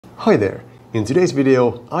Hi there! In today's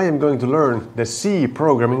video, I am going to learn the C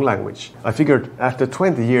programming language. I figured after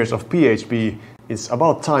 20 years of PHP, it's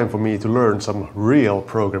about time for me to learn some real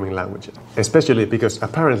programming languages. Especially because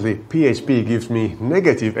apparently PHP gives me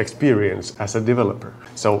negative experience as a developer.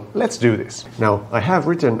 So let's do this. Now, I have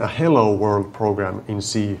written a Hello World program in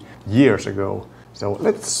C years ago. So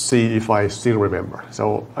let's see if I still remember.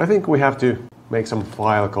 So I think we have to make some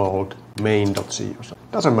file called main.c or something.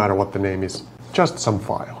 Doesn't matter what the name is, just some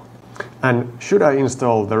file. And should I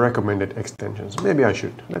install the recommended extensions? Maybe I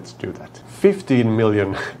should. Let's do that. 15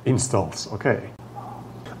 million installs. Okay,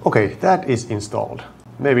 that is installed.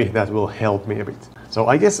 Maybe that will help me a bit. So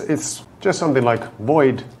I guess it's just something like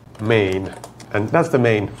void main, and that's the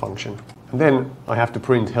main function. And then I have to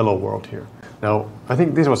print hello world here. Now, I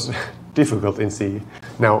think this was difficult in C.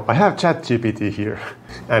 Now, I have ChatGPT here,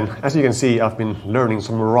 and as you can see, I've been learning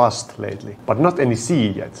some Rust lately, but not any C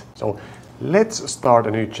yet. So let's start a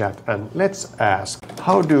new chat and let's ask,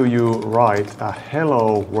 how do you write a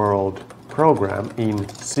hello world program in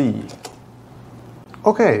C?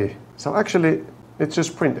 Okay, so actually it's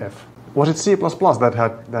just printf. Was it C++ that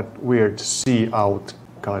had that weird C out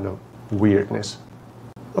kind of weirdness?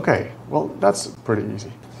 Okay, well that's pretty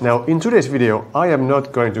easy. Now in today's video I am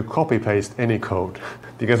not going to copy paste any code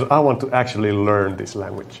because I want to actually learn this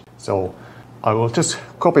language. So I will just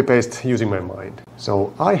copy paste using my mind.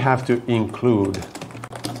 So I have to include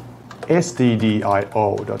stdio.h.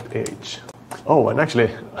 Oh, and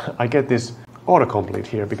actually I get this autocomplete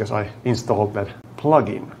here because I installed that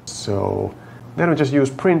plugin. So then we just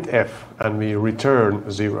use printf and we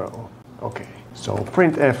return 0. Okay, so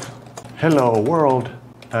printf hello world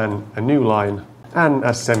and a new line and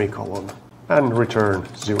a semicolon and return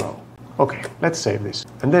 0. Okay, let's save this.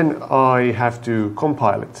 And then I have to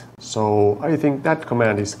compile it. So I think that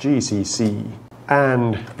command is gcc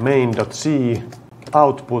and main.c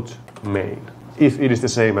output main, if it is the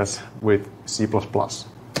same as with C++.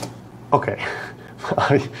 Okay,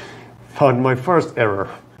 I found my first error.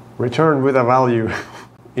 Return with a value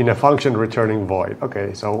in a function returning void.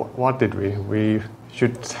 Okay, so what did we? We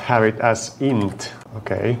should have it as int.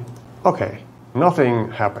 Okay,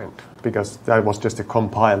 nothing happened because that was just a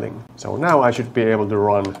compiling. So now I should be able to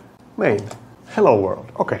run main hello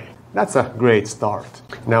world. Okay, that's a great start.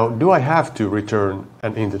 Now, do I have to return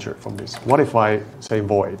an integer from this? What if I say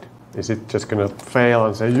void? Is it just gonna fail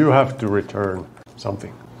and say you have to return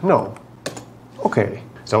something? No. Okay,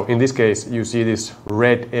 so in this case you see this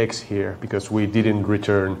red X here because we didn't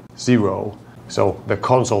return 0. So the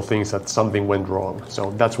console thinks that something went wrong. So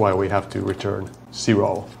that's why we have to return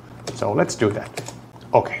 0. So let's do that.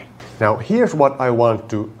 Okay, now here's what I want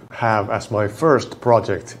to have as my first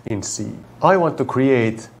project in C. I want to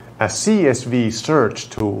create a CSV search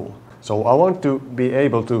tool. So I want to be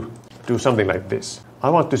able to do something like this. I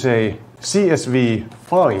want to say CSV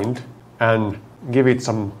find and give it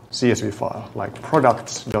some CSV file like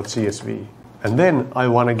products.csv. And then I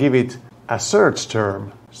want to give it a search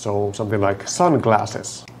term. So something like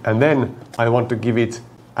sunglasses. And then I want to give it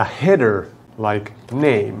a header like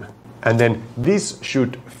name. And then this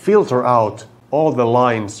should filter out all the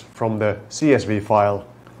lines from the CSV file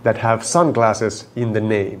that have sunglasses in the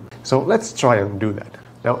name. So let's try and do that.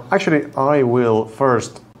 Now, actually, I will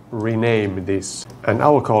first rename this and I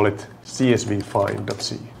will call it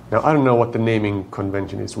csvfind.c. Now, I don't know what the naming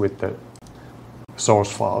convention is with the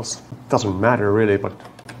source files. It doesn't matter really, but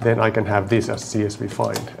then I can have this as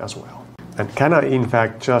csvfind as well. And can I in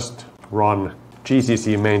fact just run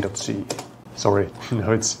gcc main.c? Sorry,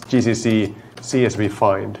 no, it's gcc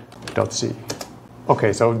csvfind.c.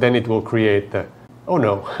 Okay, so then it will create the, oh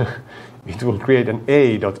no, it will create an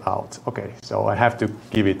a.out. Okay, so I have to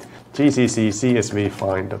give it gcc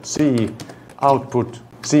csvfind.c output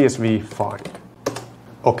csvfind.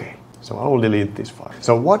 Okay, so I will delete this file.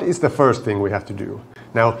 So what is the first thing we have to do?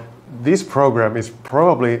 Now, this program is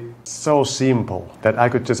probably so simple that I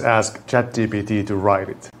could just ask ChatGPT to write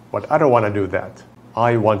it. But I don't want to do that.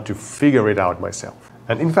 I want to figure it out myself.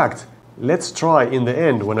 And in fact, let's try in the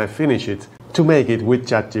end when I finish it to make it with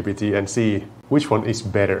ChatGPT and see which one is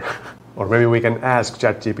better. Or maybe we can ask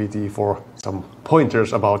ChatGPT for some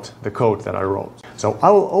pointers about the code that I wrote. So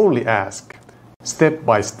I will only ask step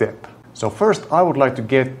by step. So first I would like to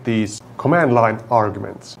get these command line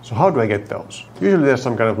arguments. So how do I get those? Usually there's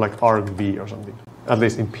some kind of like argv or something, at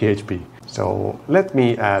least in PHP. So let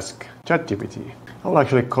me ask ChatGPT. I will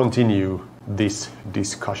actually continue this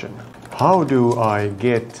discussion. How do I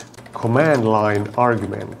get command line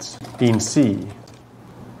arguments in C?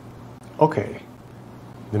 Okay.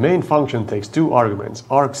 The main function takes two arguments,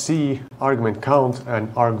 argc, argument count,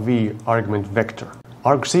 and argv, argument vector.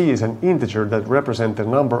 argc is an integer that represents the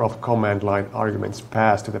number of command line arguments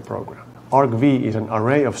passed to the program. Argv is an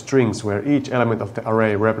array of strings where each element of the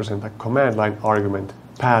array represents a command line argument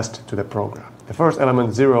passed to the program. The first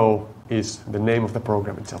element 0 is the name of the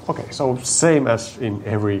program itself. Okay, so same as in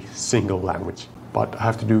every single language, but I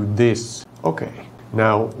have to do this. Okay,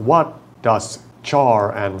 now what does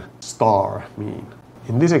char and star mean?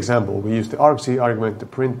 In this example, we use the argc argument to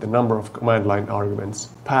print the number of command line arguments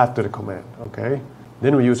passed to the command. Okay.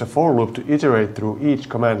 Then we use a for loop to iterate through each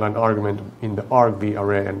command line argument in the argv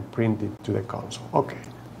array and print it to the console. Okay,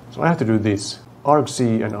 so I have to do this, argc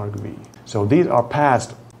and argv. So these are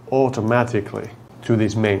passed automatically to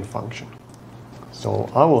this main function. So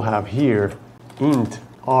I will have here int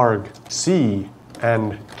argc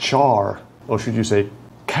and char, or should you say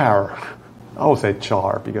char? I will say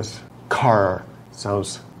char because char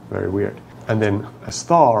sounds very weird. And then a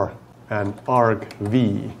star and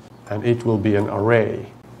argv. And it will be an array.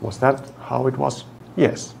 Was that how it was?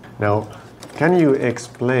 Yes. Now, can you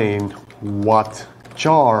explain what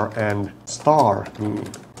char and star mean?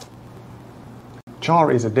 Char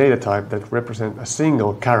is a data type that represents a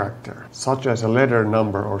single character, such as a letter,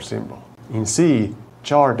 number, or symbol. In C,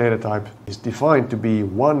 char data type is defined to be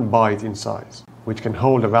 1 byte in size, which can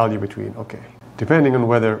hold a value between, depending on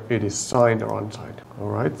whether it is signed or unsigned. All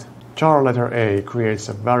right. Char letter A creates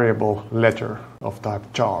a variable letter of type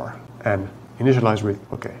char and initialize with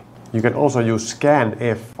You can also use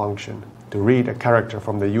scanf function to read a character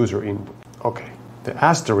from the user input. The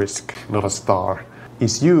asterisk, not a star,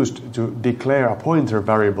 is used to declare a pointer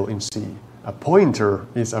variable in C. A pointer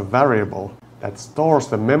is a variable that stores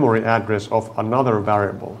the memory address of another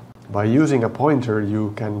variable. By using a pointer,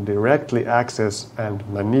 you can directly access and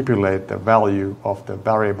manipulate the value of the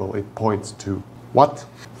variable it points to. What?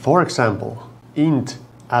 For example, int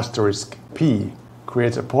asterisk p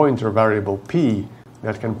creates a pointer variable p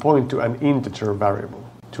that can point to an integer variable.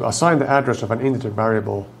 To assign the address of an integer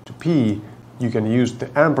variable to p, you can use the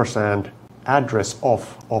ampersand address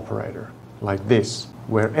of operator, like this,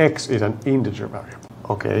 where x is an integer variable.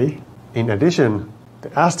 In addition,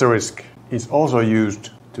 the asterisk is also used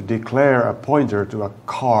to declare a pointer to a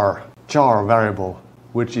char variable,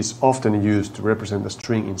 which is often used to represent a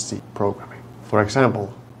string in C programming. For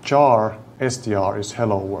example, char str is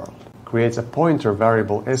hello world. Creates a pointer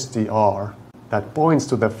variable str that points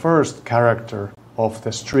to the first character of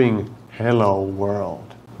the string hello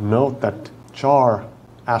world. Note that char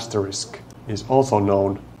asterisk is also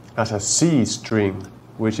known as a C string,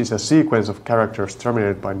 which is a sequence of characters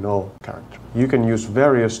terminated by null character. You can use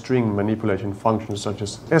various string manipulation functions such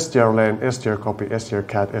as strlen, strcopy,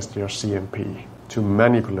 strcat, strcmp to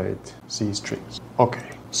manipulate C strings.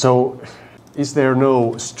 So is there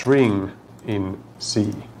no string in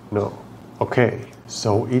C? No.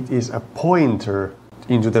 So it is a pointer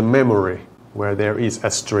into the memory where there is a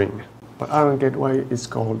string. But I don't get why it's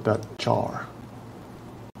called that char.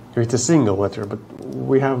 It's a single letter, but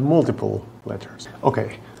we have multiple letters.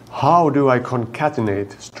 How do I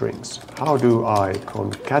concatenate strings? How do I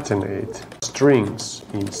concatenate strings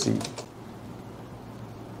in C?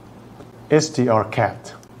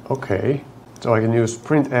 strcat. So I can use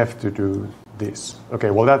printf to do this.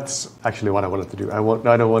 Well, that's actually what I wanted to do.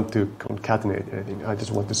 I don't want to concatenate anything. I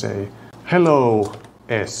just want to say hello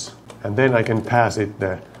s, and then I can pass it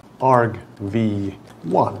the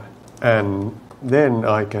argv1, and then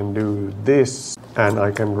I can do this, and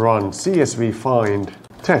I can run CSV find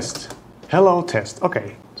test. Hello test.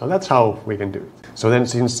 So that's how we can do it. So then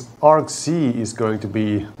since argc is going to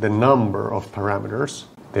be the number of parameters,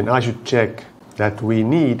 then I should check that we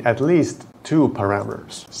need at least 2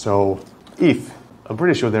 parameters. So if, I'm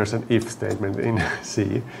pretty sure there's an if statement in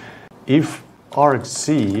C, if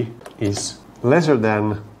argc is lesser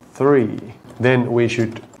than 3, then we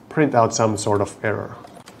should print out some sort of error.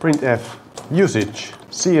 Printf usage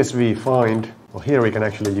CSV find. Well, here we can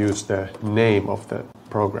actually use the name of the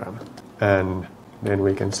program, and then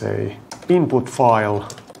we can say input file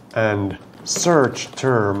and search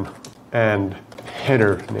term and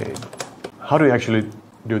header name. How do you actually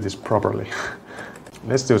do this properly?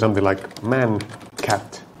 Let's do something like man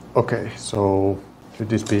cat. So should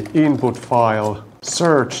this be input file,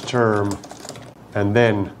 search term, and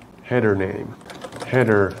then header name,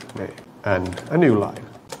 and a new line.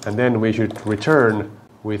 And then we should return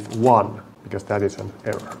with 1, because that is an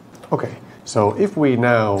error. So if we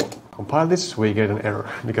now compile this, we get an error,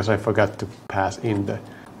 because I forgot to pass in the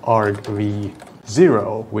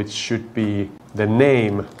argv0, which should be the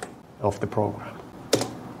name of the program.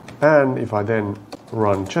 And if I then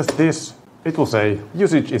run just this, it will say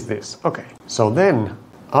usage is this. So then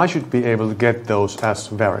I should be able to get those as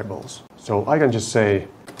variables. So I can just say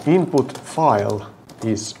input file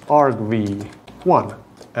is argv1,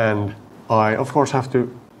 and I of course have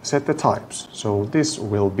to set the types. So this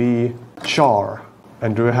will be char,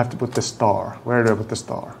 and do I have to put the star? Where do I put the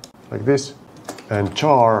star? Like this. And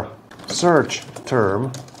char search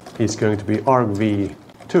term is going to be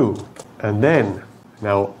argv2, and then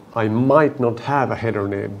now I might not have a header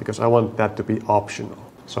name because I want that to be optional.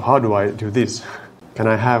 So how do I do this? Can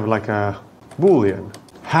I have like a boolean?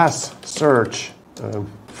 Has search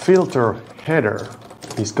filter header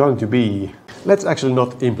is going to be, let's actually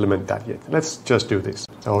not implement that yet. Let's just do this.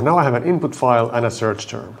 So now I have an input file and a search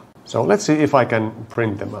term. So let's see if I can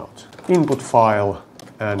print them out. Input file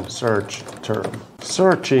and search term.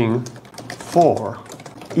 Searching for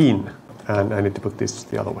in, and I need to put this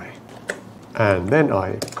the other way. And then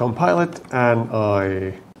I compile it and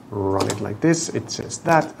I run it like this. It says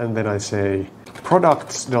that, and then I say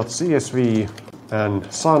products.csv and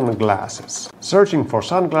sunglasses. Searching for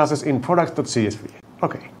sunglasses in products.csv.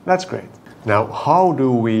 Okay, that's great. Now, how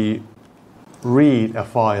do we read a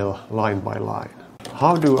file line by line?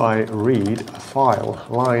 How do I read a file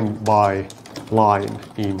line by line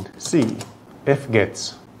in C?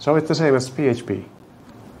 fgets. So it's the same as PHP.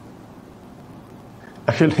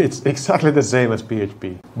 Actually, it's exactly the same as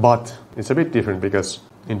PHP, but it's a bit different because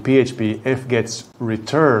in PHP, fgets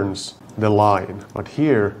returns the line, but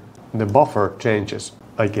here the buffer changes,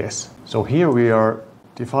 I guess. So here we are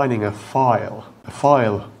defining a file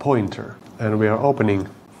pointer, and we are opening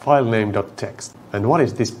filename.txt. And what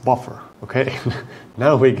is this buffer? Okay,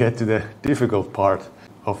 now we get to the difficult part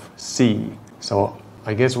of C. So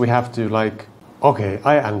I guess we have to okay,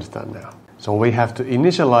 I understand now. So we have to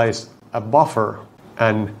initialize a buffer,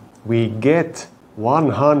 and we get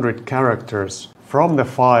 100 characters from the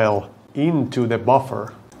file into the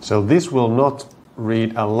buffer. So this will not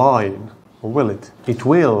read a line, or will it? It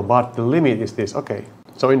will, but the limit is this. Okay,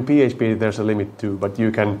 so in PHP there's a limit too, but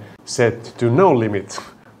you can set to no limit.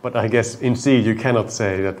 But I guess in C you cannot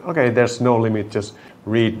say that, okay, there's no limit, just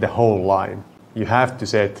read the whole line. You have to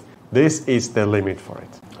set, this is the limit for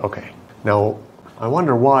it. Okay, now I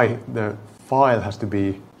wonder why the file has to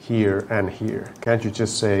be here and here. Can't you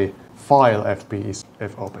just say file fp is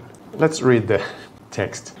fopen? Let's read the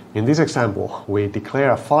text. In this example, we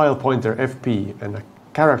declare a file pointer fp and a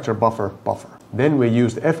character buffer. Then we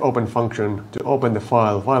use the fopen function to open the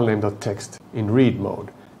filename.txt in read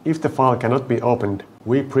mode. If the file cannot be opened,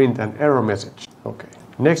 we print an error message. Okay.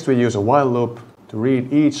 Next we use a while loop to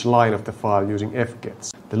read each line of the file using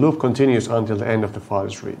fgets. The loop continues until the end of the file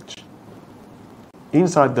is reached.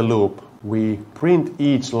 Inside the loop, we print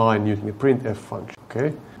each line using the printf function.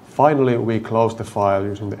 Okay. Finally, we close the file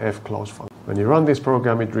using the fclose function. When you run this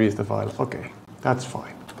program, it reads the file. Okay, that's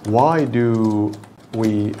fine. Why do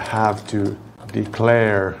we have to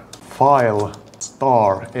declare file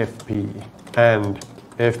star fp and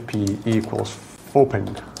fp equals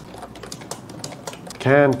fopen?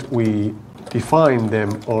 Can't we define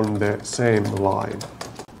them on the same line?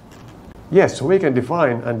 Yes, we can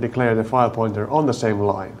define and declare the file pointer on the same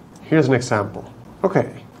line. Here's an example.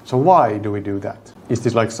 Okay, so why do we do that? Is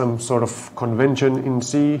this like some sort of convention in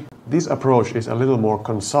C? This approach is a little more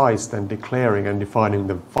concise than declaring and defining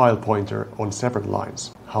the file pointer on separate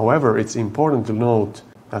lines. However, it's important to note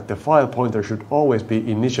that the file pointer should always be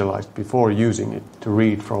initialized before using it to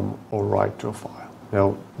read from or write to a file.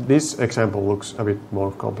 Now, this example looks a bit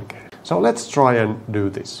more complicated. So let's try and do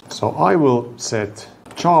this. So I will set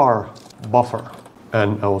char buffer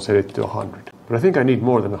and I will set it to 100. But I think I need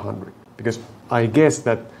more than 100 because I guess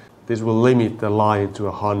that this will limit the line to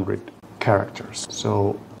 100 characters.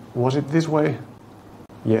 So was it this way?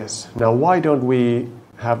 Yes. Now why don't we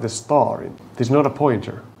have the star in? This is not a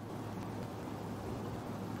pointer.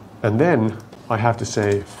 And then I have to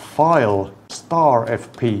say file star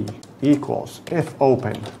fp equals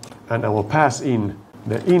fopen, and I will pass in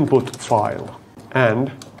the input file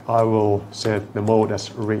and I will set the mode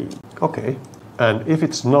as read. Okay. And if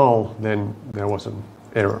it's null, then there was an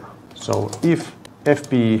error. So if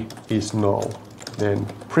fp is null, then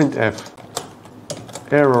printf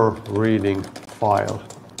error reading file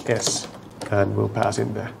s, and we'll pass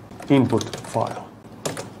in the input file.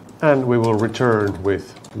 And we will return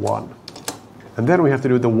with 1. And then we have to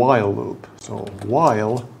do the while loop. So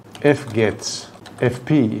while fgets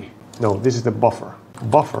fp, no, this is the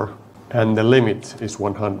buffer, and the limit is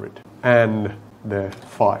 100, and the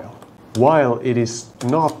file. While it is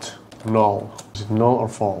not null, is it null or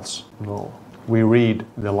false? Null. We read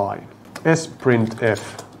the line.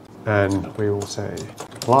 sprintf, and we will say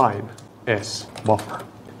line s buffer.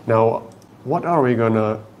 Now, what are we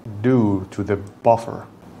gonna do to the buffer?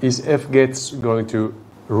 Is fgets going to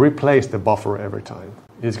replace the buffer every time.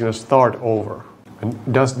 It's going to start over.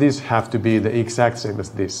 And does this have to be the exact same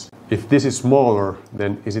as this? If this is smaller,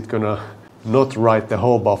 then is it going to not write the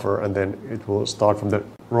whole buffer and then it will start from the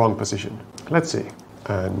wrong position? Let's see.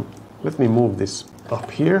 And let me move this up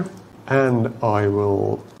here. And I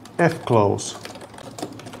will fclose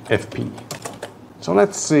fp. So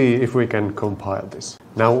let's see if we can compile this.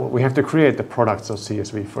 Now we have to create the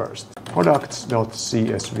products.csv first.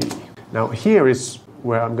 Products.csv. Now here is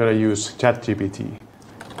where I'm going to use ChatGPT.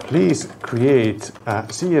 Please create a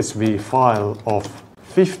CSV file of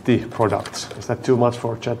 50 products. Is that too much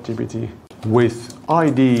for ChatGPT? With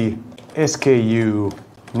ID, SKU,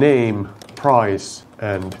 name, price,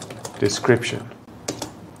 and description.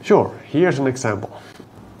 Sure, here's an example.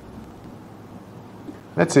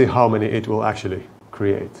 Let's see how many it will actually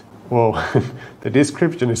create. Whoa, the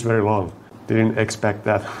description is very long. Didn't expect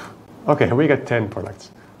that. Okay, we got 10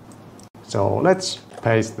 products. So let's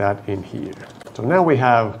paste that in here. So now we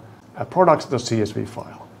have a products.csv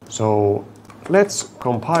file. So let's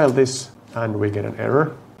compile this and we get an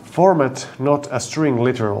error. Format not a string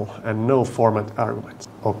literal and no format arguments.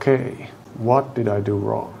 Okay, what did I do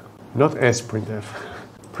wrong? Not sprintf,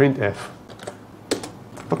 printf.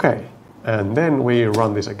 Okay, and then we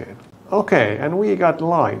run this again. Okay, and we got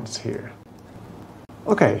lines here.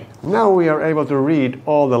 Okay, now we are able to read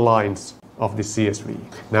all the lines of the CSV.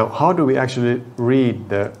 Now, how do we actually read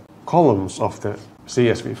the columns of the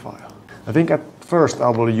CSV file? I think at first I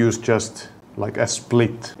will use just like a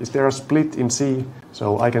split. Is there a split in C?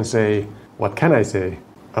 So I can say, what can I say?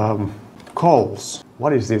 Calls.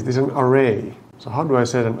 What is this? This is an array. So how do I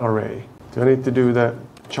set an array? Do I need to do the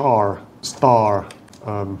char star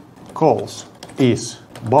calls is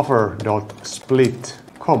buffer.split,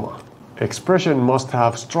 comma. Expression must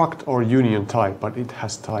have struct or union type, but it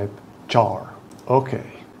has type char. Okay,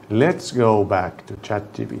 let's go back to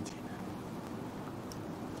ChatGPT.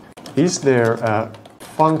 Is there a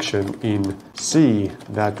function in C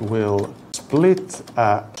that will split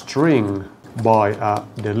a string by a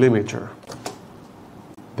delimiter?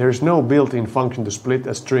 There's no built-in function to split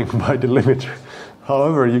a string by delimiter.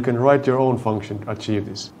 However, you can write your own function to achieve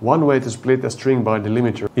this. One way to split a string by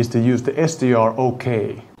delimiter is to use the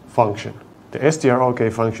strok function. The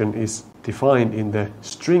strok function is defined in the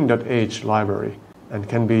string.h library and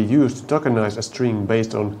can be used to tokenize a string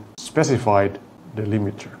based on specified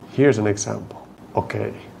delimiter. Here's an example.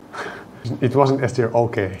 Okay. It wasn't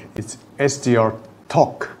strok, it's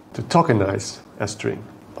strtok to tokenize a string.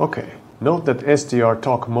 Okay. Note that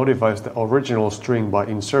strtok modifies the original string by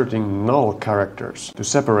inserting null characters to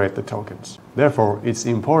separate the tokens. Therefore, it's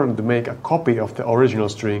important to make a copy of the original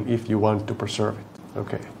string if you want to preserve it.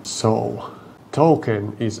 Okay, so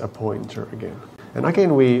token is a pointer again. And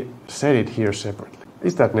again, we set it here separately.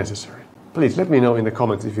 Is that necessary? Please let me know in the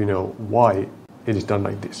comments if you know why it is done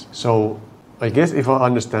like this. So I guess if I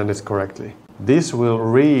understand this correctly, this will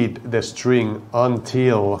read the string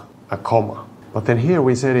until a comma. But then here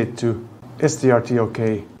we set it to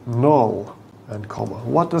strtok null and comma.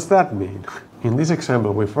 What does that mean? In this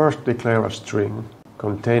example, we first declare a string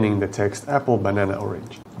containing the text apple, banana,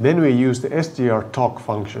 orange. Then we use the strtok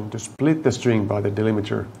function to split the string by the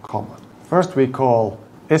delimiter comma. First we call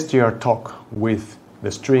strtok with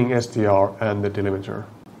the string str and the delimiter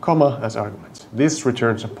comma as arguments. This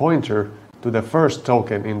returns a pointer to the first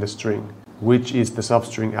token in the string, which is the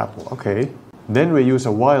substring apple. Okay. Then we use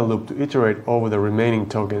a while loop to iterate over the remaining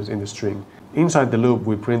tokens in the string. Inside the loop,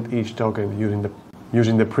 we print each token using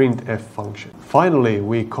the printf function. Finally,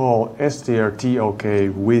 we call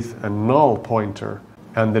strtok with a null pointer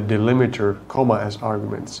and the delimiter comma as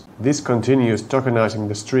arguments. This continues tokenizing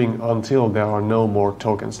the string until there are no more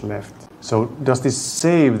tokens left. So does this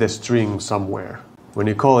save the string somewhere when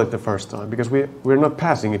you call it the first time? Because we're not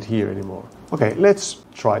passing it here anymore. Okay, let's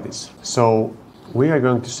try this. So we are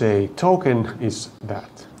going to say token is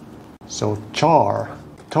that. So char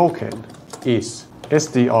token is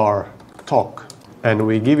strtok, and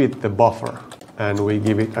we give it the buffer and we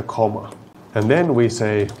give it a comma. And then we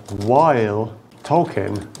say while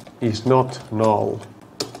token is not null,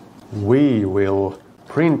 we will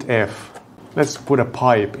printf. Let's put a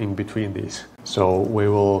pipe in between these. So we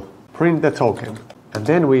will print the token. And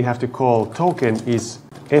then we have to call token is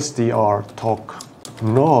strtok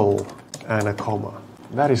null and a comma.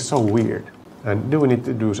 That is so weird. And do we need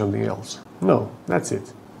to do something else? No, that's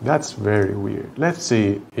it. That's very weird. Let's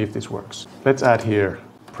see if this works. Let's add here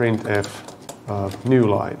printf new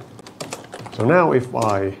line. So now if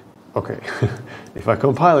I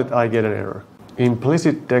compile it, I get an error.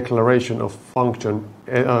 Implicit declaration of function,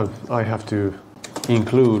 I have to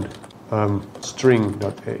include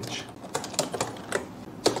string.h.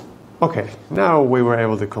 Okay, now we were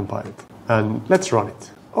able to compile it. And let's run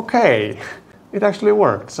it. Okay, it actually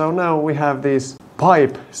worked. So now we have these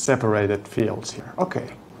pipe separated fields here. Okay,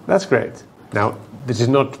 that's great. Now, this is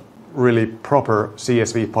not really proper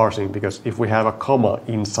CSV parsing, because if we have a comma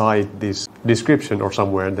inside this description or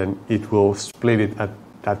somewhere, then it will split it at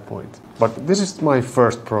that point. But this is my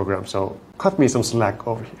first program, so cut me some slack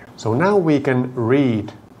over here. So now we can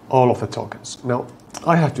read all of the tokens. Now,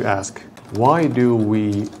 I have to ask, why do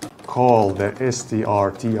we call the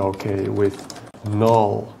strtok with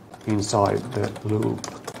null inside the loop?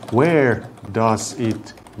 Where does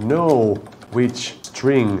it know which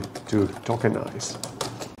string to tokenize?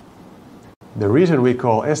 The reason we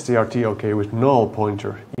call strtok with null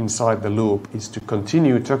pointer inside the loop is to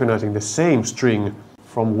continue tokenizing the same string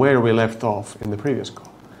from where we left off in the previous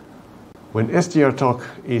call. When strtok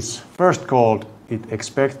is first called, it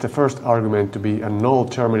expects the first argument to be a null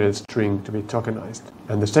terminated string to be tokenized,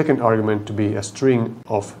 and the second argument to be a string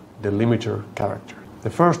of delimiter character. The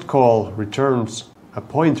first call returns a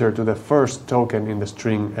pointer to the first token in the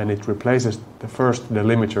string, and it replaces the first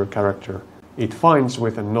delimiter character it finds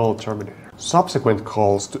with a null terminator. Subsequent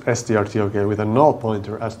calls to strtok with a null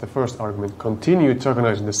pointer as the first argument continue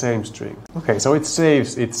tokenizing the same string. Okay, so it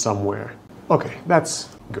saves it somewhere. Okay, that's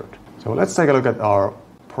good. So let's take a look at our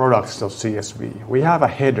products.csv. We have a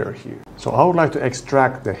header here. So I would like to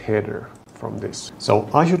extract the header from this. So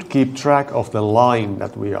I should keep track of the line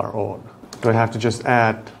that we are on. Do I have to just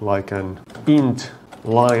add like an int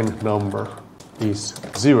line number is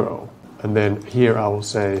 0? And then here I will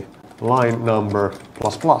say line number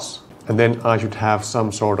plus plus. And then I should have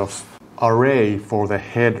some sort of array for the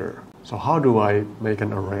header. So how do I make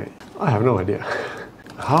an array? I have no idea.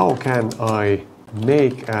 How can I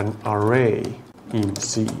make an array in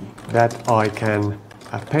C that I can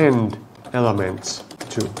append elements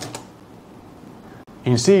to?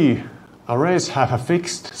 In C, arrays have a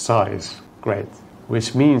fixed size. Great.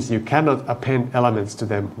 Which means you cannot append elements to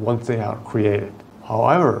them once they are created.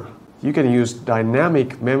 However, you can use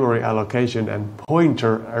dynamic memory allocation and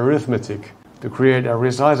pointer arithmetic to create a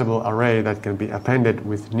resizable array that can be appended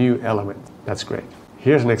with new elements. That's great.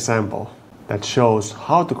 Here's an example that shows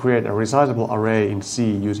how to create a resizable array in C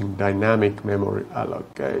using dynamic memory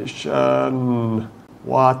allocation.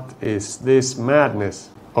 What is this madness?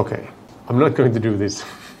 Okay, I'm not going to do this.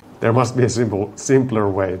 There must be a simpler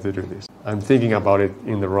way to do this. I'm thinking about it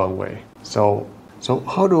in the wrong way. So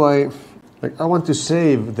how do I want to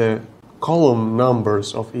save the column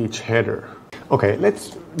numbers of each header. Okay,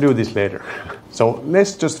 let's do this later. So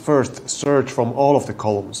let's just first search from all of the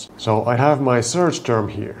columns. So I have my search term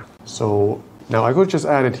here. So now I could just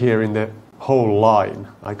add it here in the whole line.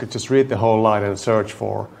 I could just read the whole line and search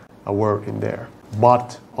for a word in there.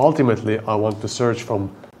 But ultimately I want to search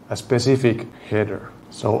from a specific header.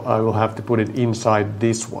 So I will have to put it inside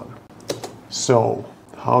this one. So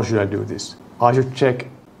how should I do this? I should check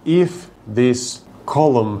if this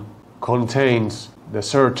column contains the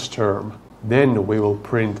search term, then we will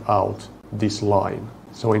print out this line.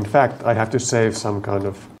 So in fact, I have to save some kind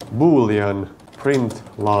of boolean print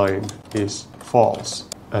line is false.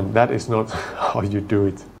 And that is not how you do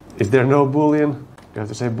it. Is there no boolean? You have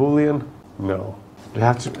to say boolean? No. You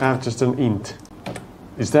have to have just an int.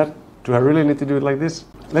 Do I really need to do it like this?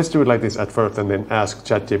 Let's do it like this at first and then ask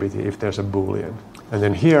ChatGPT if there's a boolean. And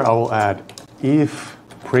then here I will add if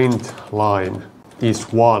print line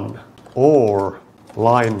is 1 or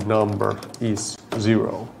line number is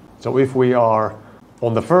 0. So if we are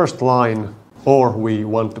on the first line or we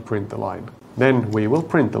want to print the line, then we will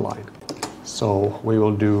print the line. So we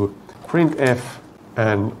will do printf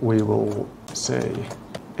and we will say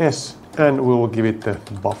s and we will give it the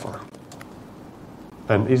buffer.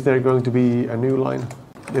 And is there going to be a new line?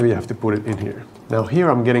 Maybe you have to put it in here. Now here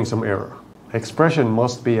I'm getting some error. Expression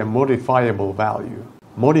must be a modifiable value.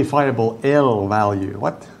 Modifiable L value.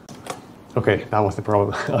 What? Okay, that was the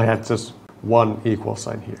problem. I had just one equal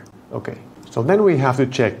sign here. Okay, so then we have to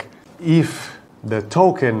check if the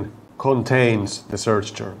token contains the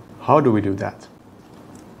search term. How do we do that?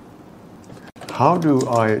 How do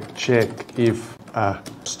I check if a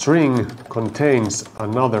string contains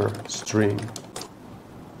another string?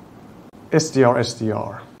 str.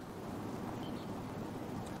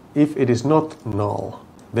 If it is not null,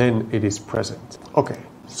 then it is present. Okay,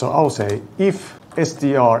 so I'll say if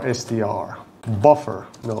str buffer,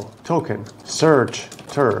 no, token, search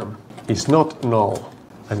term is not null,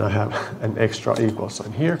 and I have an extra equal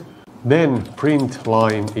sign here, then print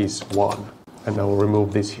line is 1, and I will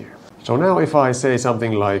remove this here. So now if I say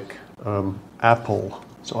something like apple,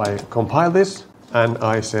 so I compile this and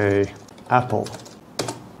I say apple,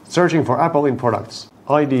 searching for apple in products,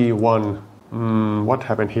 ID 1. What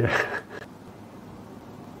happened here?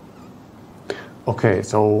 Okay,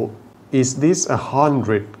 so is this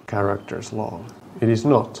 100 characters long? It is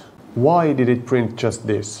not. Why did it print just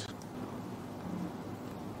this?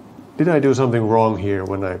 Did I do something wrong here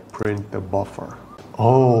when I print the buffer?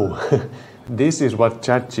 Oh, this is what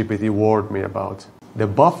ChatGPT warned me about. The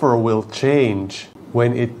buffer will change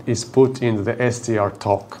when it is put into the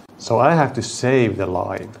str.toc. So I have to save the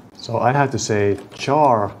line. So I have to say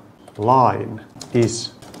char line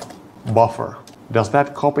is buffer. Does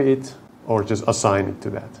that copy it or just assign it to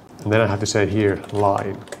that? And then I have to say here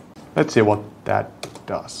line. Let's see what that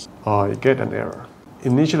does. I get an error.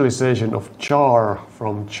 Initialization of char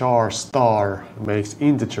from char star makes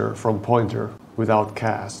integer from pointer without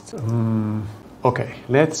cast. Okay,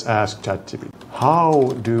 let's ask ChatGPT.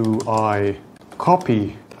 How do I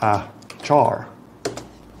copy a char?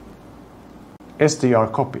 str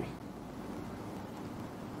copy.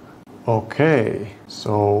 Okay,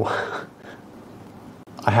 so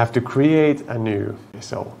I have to create a new.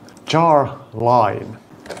 So char line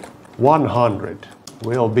 100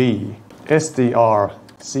 will be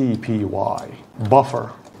strcpy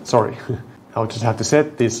buffer. Sorry, I'll just have to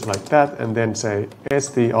set this like that and then say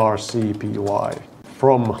strcpy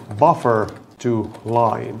from buffer to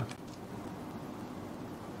line.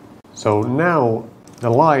 So now the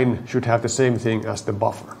line should have the same thing as the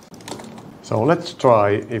buffer. So let's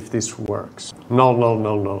try if this works.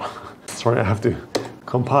 No. Sorry, I have to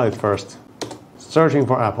compile it first. Searching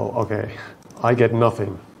for Apple. Okay, I get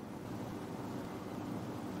nothing.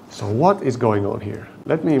 So what is going on here?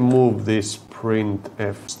 Let me move this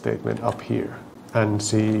printf statement up here and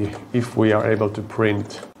see if we are able to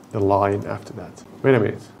print the line after that. Wait a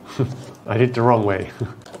minute. I did the wrong way.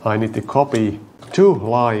 I need to copy to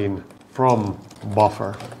line from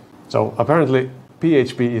buffer. So apparently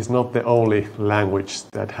PHP is not the only language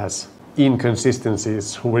that has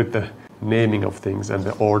inconsistencies with the naming of things and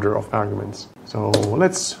the order of arguments. So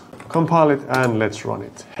let's compile it and let's run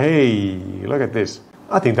it. Hey, look at this.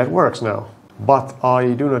 I think that works now. But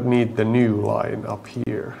I do not need the new line up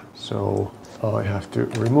here. So I have to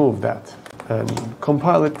remove that and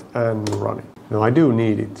compile it and run it. No, I do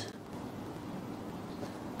need it.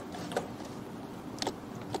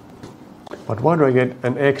 But why do I get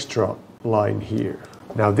an extra line here?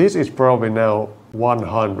 Now this is probably now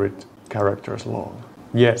 100 characters long.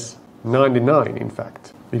 Yes, 99 in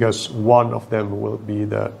fact, because one of them will be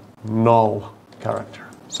the null character.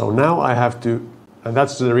 So now I have to, and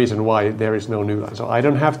that's the reason why there is no new line. So I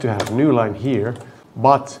don't have to have new line here,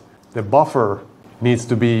 but the buffer needs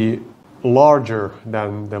to be larger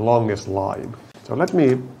than the longest line. So let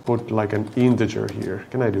me put like an integer here.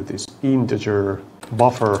 Can I do this? Integer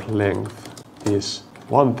buffer length is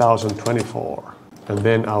 1024. And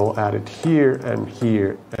then I will add it here and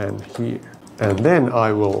here and here. And then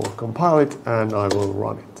I will compile it and I will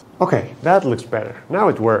run it. Okay, that looks better. Now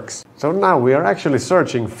it works. So now we are actually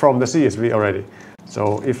searching from the CSV already.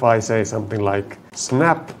 So if I say something like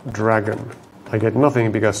Snapdragon, I get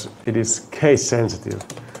nothing because it is case sensitive.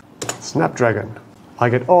 Snapdragon. I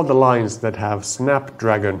get all the lines that have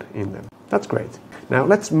Snapdragon in them. That's great. Now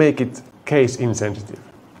let's make it case insensitive.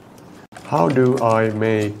 How do I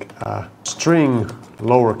make a string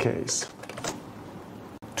lowercase?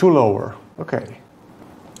 To lower. Okay.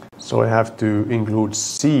 So I have to include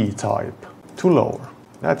C type. To lower.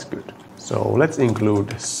 That's good. So let's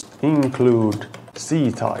include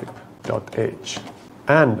C type.h.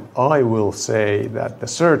 And I will say that the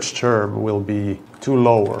search term will be to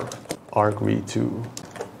lower argv2.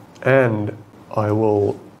 And I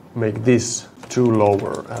will make this to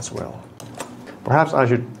lower as well. Perhaps I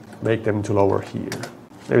should make them to lower here.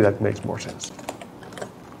 Maybe that makes more sense.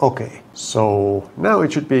 Okay, so now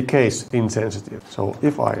it should be case insensitive. So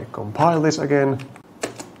if I compile this again,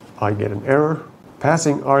 I get an error.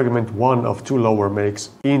 Passing argument 1 of to lower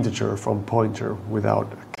makes integer from pointer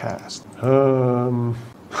without a cast.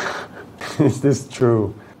 Is this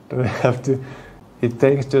true? Do I have to? It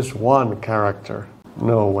takes just one character.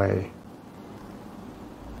 No way.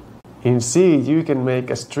 In C, you can make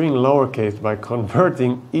a string lowercase by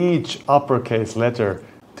converting each uppercase letter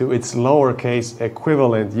to its lowercase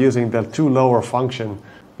equivalent using the toLower function.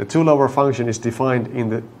 The toLower function is defined in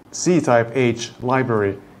the C-type-H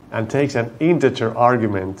library and takes an integer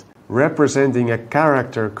argument representing a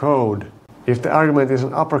character code. If the argument is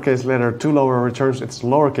an uppercase letter, toLower returns its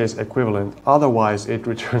lowercase equivalent. Otherwise, it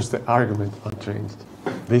returns the argument unchanged.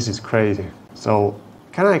 This is crazy. So,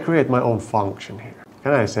 can I create my own function here?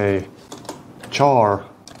 Can I say char?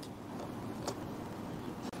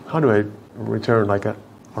 How do I return like an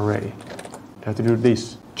array? I have to do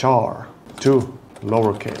this. Char to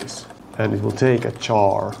lowercase, and it will take a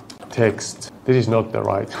char text. This is not the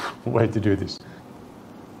right way to do this.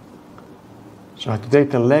 So I have to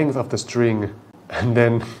take the length of the string and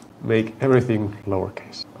then make everything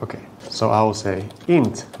lowercase. Okay, so I will say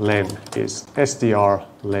int len is str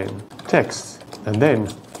len text, and then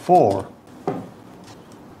for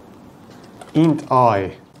int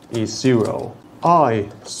I is 0, I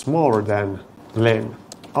smaller than len,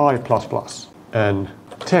 I plus plus, and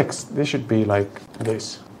text, this should be like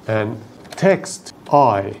this, and text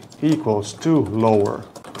I equals to lower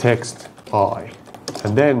text I,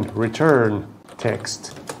 and then return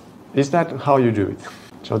text. Is that how you do it?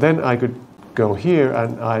 So then I could go here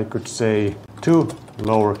and I could say to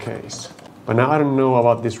lowercase. But now I don't know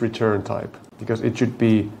about this return type because it should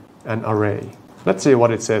be an array. Let's see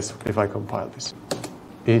what it says if I compile this.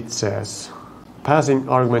 It says passing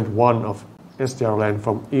argument 1 of strlen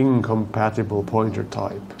from incompatible pointer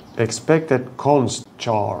type. Expected const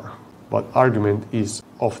char, but argument is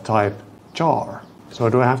of type char. So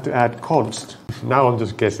do I have to add const? Now I'm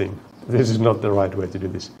just guessing. This is not the right way to do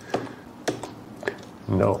this.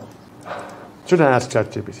 No. Should I ask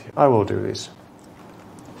ChatGPT? I will do this.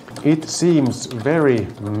 It seems very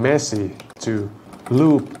messy to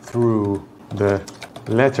loop through the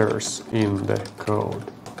letters in the code.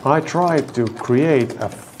 I tried to create a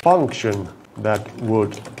function that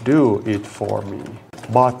would do it for me,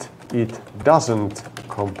 but it doesn't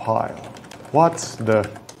compile. What's the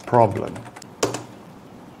problem?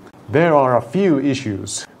 There are a few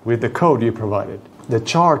issues with the code you provided. The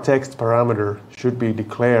char text parameter should be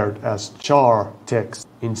declared as char text.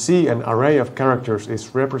 In C, an array of characters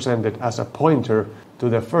is represented as a pointer to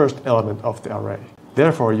the first element of the array.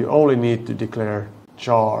 Therefore, you only need to declare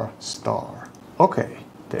char star. Okay.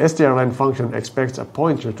 The strlen function expects a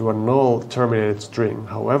pointer to a null terminated string.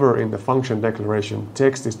 However, in the function declaration,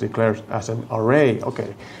 text is declared as an array.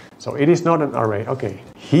 Okay. So it is not an array. Okay.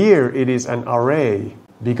 Here it is an array,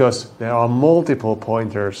 because there are multiple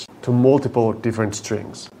pointers to multiple different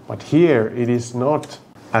strings. But here it is not,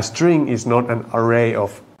 a string is not an array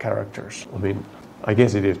of characters. I mean, I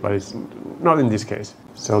guess it is, but it's not in this case.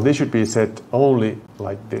 So this should be set only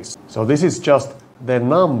like this. So this is just the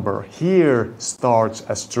number. Here starts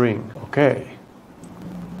a string. Okay.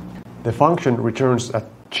 The function returns a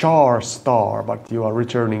char star, but you are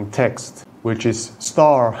returning text, which is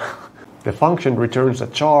star. The function returns a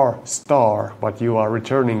char star, but you are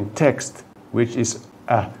returning text, which is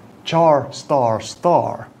a char star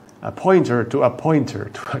star, a pointer to a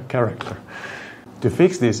character. To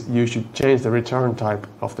fix this, you should change the return type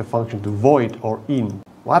of the function to void or int.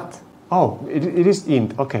 What? Oh, it is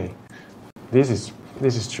int. Okay, this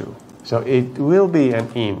is true. So it will be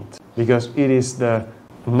an int because it is the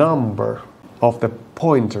number of the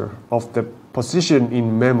pointer of the position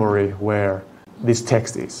in memory where this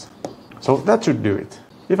text is. So that should do it.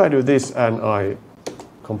 If I do this and I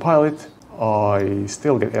compile it, I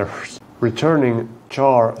still get errors. Returning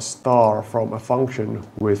char star from a function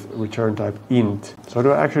with return type int. So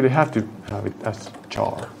do I actually have to have it as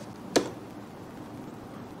char?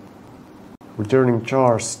 Returning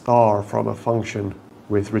char star from a function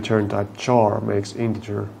with return type char makes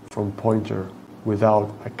integer from pointer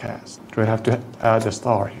without a cast. Do I have to add a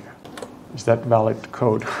star here? Is that valid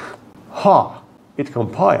code? Ha! It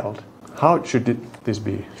compiled. How should this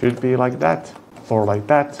be? Should it be like that or like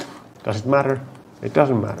that? Does it matter? It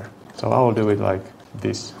doesn't matter. So I will do it like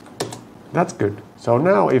this. That's good. So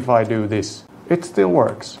now if I do this, it still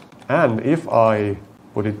works. And if I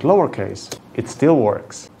put it lowercase, it still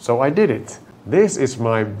works. So I did it. This is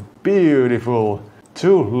my beautiful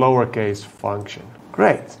to lowercase function.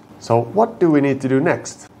 Great. So what do we need to do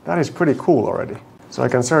next? That is pretty cool already. So I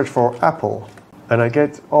can search for Apple and I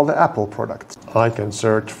get all the Apple products. I can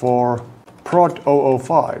search for prod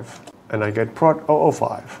 005 and I get prod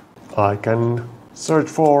 005. I can search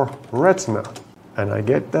for Retina and I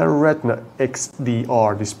get the Retina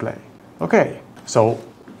XDR display. Okay, so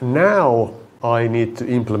now I need to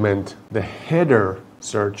implement the header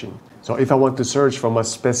searching. So if I want to search from a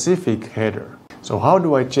specific header, so how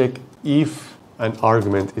do I check if an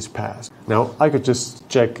argument is passed? Now I could just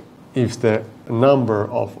check if the number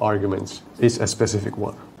of arguments is a specific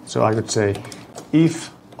one. So I could say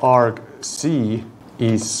if argc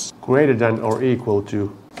is greater than or equal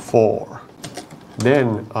to 4,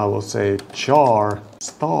 then I will say char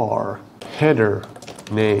star header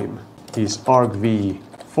name is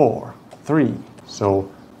argv4 3. So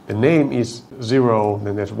the name is 0,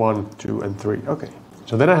 then there's 1, 2, and 3. Okay.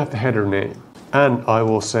 So then I have the header name. And I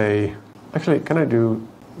will say, actually, can I do,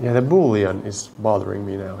 yeah, the boolean is bothering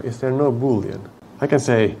me now. Is there no boolean? I can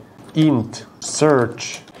say int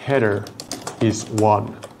search header is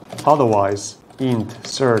 1. Otherwise, int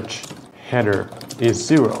search header is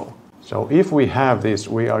 0. So if we have this,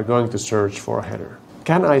 we are going to search for a header.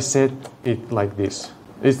 Can I set it like this?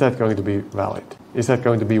 Is that going to be valid? Is that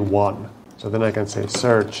going to be 1? So then I can say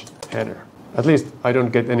search header. At least I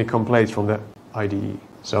don't get any complaints from the IDE.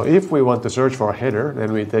 So if we want to search for a header,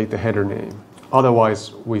 then we take the header name.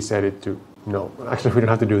 Otherwise, we set it to no. Actually, we don't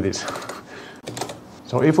have to do this.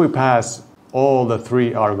 So if we pass all the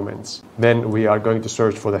 3 arguments, then we are going to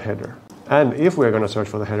search for the header. And if we're going to search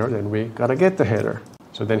for the header, then we gotta get the header.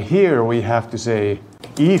 So then here we have to say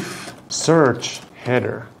if search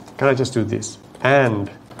header. Can I just do this?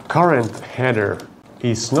 And current header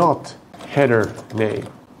is not header name.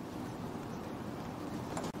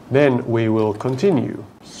 Then we will continue.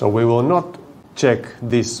 So we will not check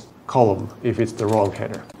this column if it's the wrong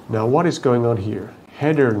header. Now what is going on here?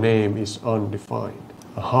 Header name is undefined.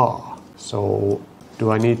 Aha. So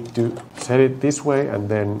do I need to set it this way and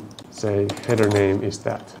then say header name is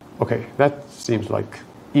that? Okay, that seems like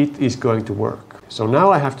it is going to work. So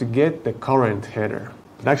now I have to get the current header.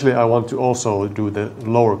 But actually I want to also do the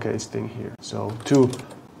lowercase thing here. So to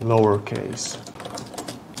lowercase.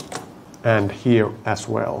 And here as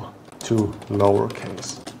well, to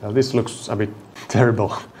lowercase. Now this looks a bit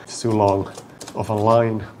terrible. It's too long of a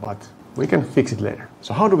line, but we can fix it later.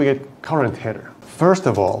 So how do we get current header? First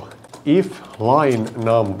of all, if line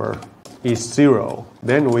number is 0,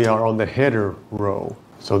 then we are on the header row.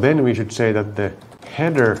 So then we should say that the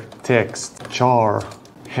header text char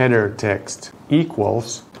header text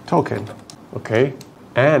equals token. Okay,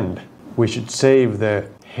 and we should save the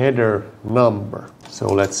header number. So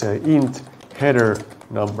let's say int header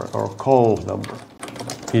number or call number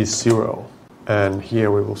is 0. And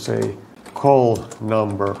here we will say call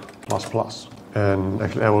number plus plus. And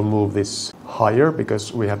actually I will move this higher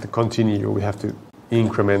because we have to continue. We have to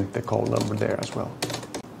increment the call number there as well.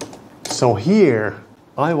 So here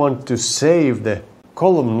I want to save the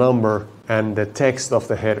column number and the text of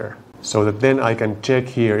the header so that then I can check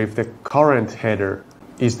here if the current header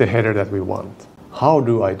is the header that we want. How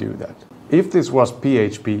do I do that? If this was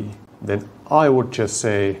PHP, then I would just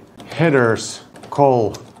say headers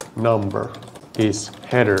call number is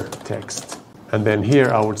header text. And then here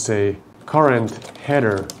I would say current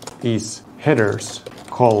header is headers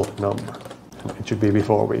call number. It should be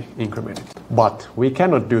before we increment it. But we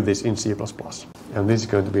cannot do this in C++. And this is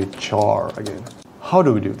going to be char again. How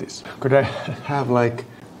do we do this? Could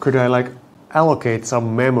I allocate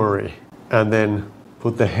some memory and then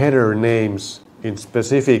put the header names in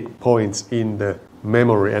specific points in the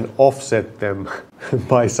memory and offset them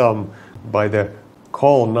by the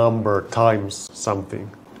call number times something.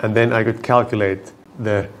 And then I could calculate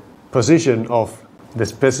the position of the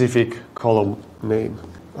specific column name.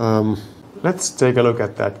 Let's take a look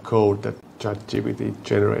at that code that ChatGPT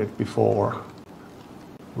generated before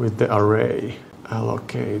with the array.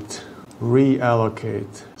 Allocate,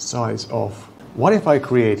 reallocate, size of. What if I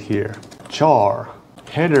create here char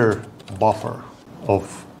header buffer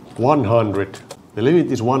of 100. The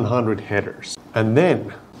limit is 100 headers. And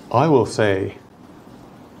then I will say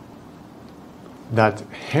that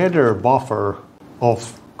header buffer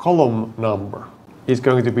of column number is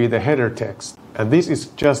going to be the header text. And this is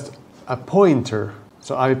just a pointer.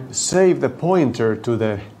 So I save the pointer to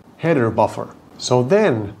the header buffer. So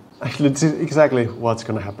then, actually this is exactly what's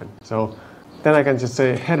going to happen. So then I can just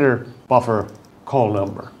say header buffer call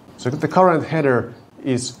number. So the current header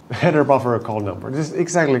is header buffer call number. This is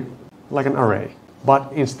exactly like an array.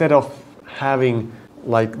 But instead of having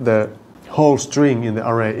like the whole string in the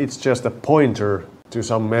array, it's just a pointer to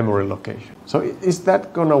some memory location. So is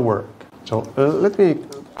that gonna work? So let me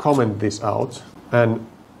comment this out and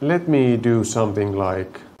let me do something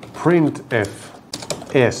like printf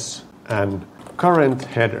s and current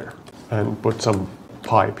header and put some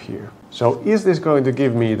pipe here. So is this going to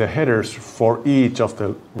give me the headers for each of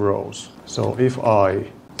the rows? So if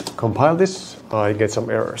I compile this, I get some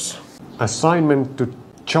errors. Assignment to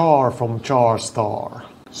char from char star.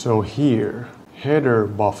 So here, header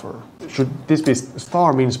buffer. Should this be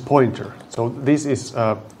star means pointer? So this is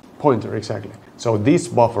a pointer exactly. So this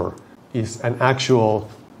buffer is an actual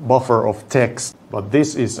buffer of text, but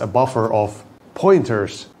this is a buffer of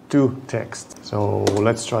pointers to text. So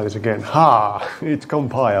let's try this again. Ha! It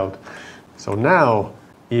compiled. So now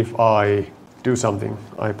if I do something,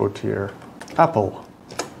 I put here Apple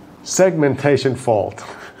segmentation fault.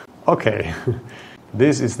 Okay,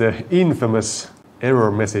 this is the infamous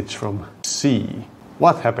error message from C.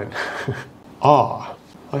 What happened? I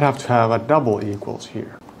have to have a double equals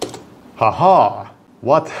here. Haha!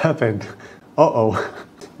 What happened? Uh-oh,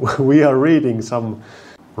 we are reading some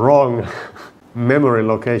wrong memory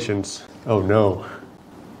locations. Oh no.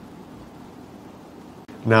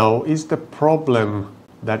 Now, is the problem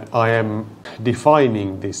that I am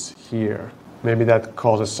defining this here? Maybe that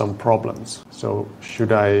causes some problems. So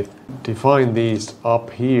should I define these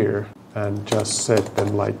up here and just set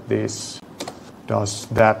them like this? Does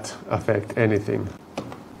that affect anything?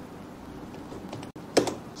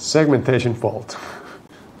 Segmentation fault.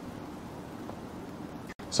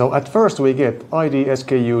 So at first we get ID,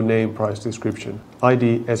 SKU, name, price, description.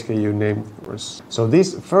 ID, SKU, name. So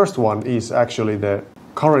this first one is actually the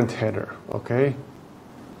current header, okay?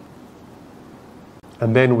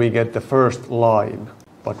 And then we get the first line.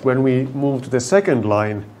 But when we move to the second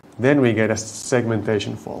line, then we get a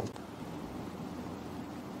segmentation fault.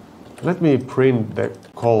 Let me print the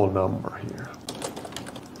call number here.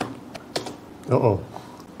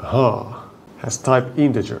 Has type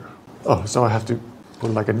integer. Oh, so I have to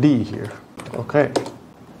put like a D here. Okay.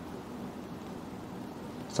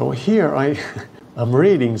 So here I'm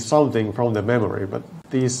reading something from the memory, but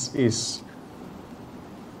this is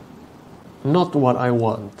not what I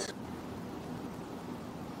want.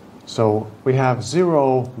 So we have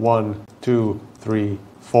 0, 1, 2, 3,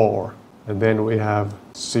 4, and then we have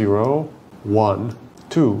 0, 1,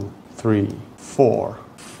 2, 3, 4,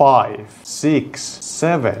 5, 6,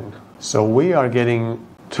 7. So we are getting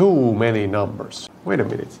too many numbers. Wait a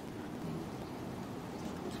minute.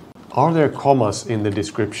 Are there commas in the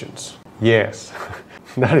descriptions? Yes.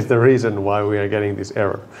 That is the reason why we are getting this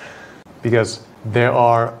error. Because there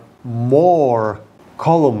are more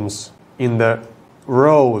columns in the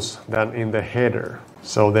rows than in the header.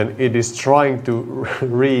 So then it is trying to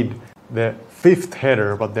read the fifth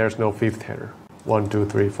header, but there's no fifth header. 1, 2,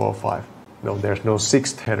 3, 4, 5. No, there's no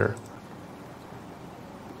sixth header.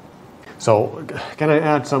 So can I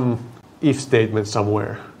add some if statement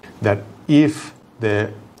somewhere? That if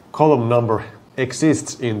the column number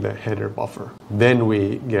exists in the header buffer, then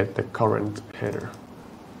we get the current header.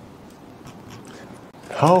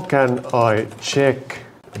 How can I check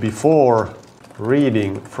before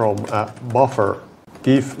reading from a buffer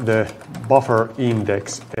if the buffer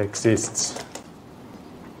index exists?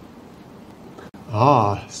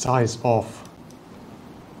 Size of.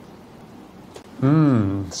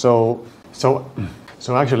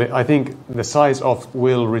 So actually I think the size of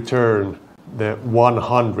will return the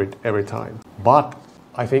 100 every time. But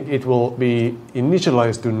I think it will be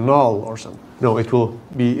initialized to null or something. No, it will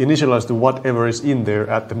be initialized to whatever is in there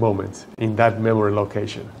at the moment in that memory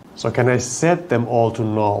location. So can I set them all to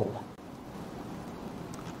null?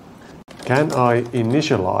 Can I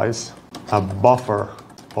initialize a buffer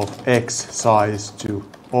of X size to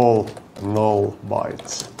all null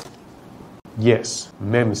bytes? Yes,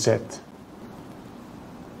 memset.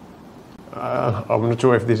 I'm not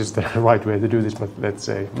sure if this is the right way to do this, but let's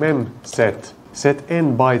say memset. Set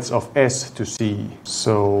n bytes of S to C.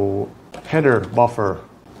 So header buffer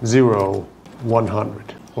 0,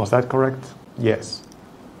 100. Was that correct? Yes.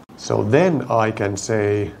 So then I can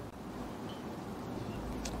say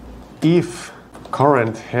if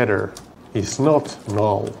current header is not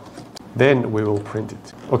null, then we will print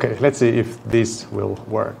it. Okay, let's see if this will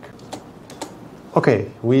work.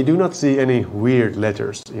 Okay, we do not see any weird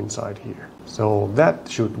letters inside here. So that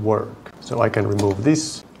should work. So I can remove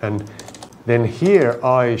this, and then here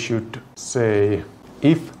I should say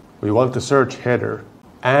if we want to search header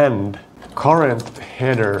and current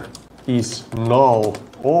header is null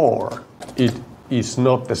or it is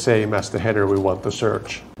not the same as the header we want to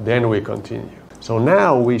search, then we continue. So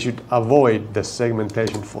now we should avoid the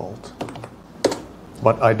segmentation fault.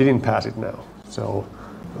 But I didn't pass it now. So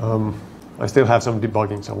I still have some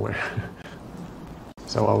debugging somewhere.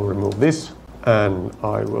 So I'll remove this and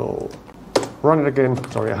I will run it again.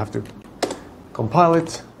 Sorry, I have to compile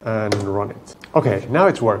it and run it. Okay, now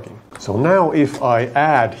it's working. So now if I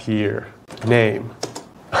add here name,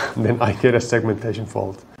 then I get a segmentation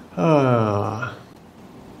fault.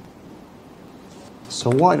 So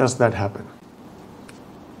why does that happen?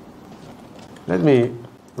 Let me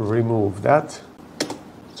remove that.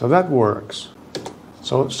 So that works.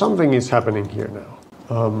 So something is happening here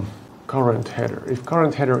now. Current header. If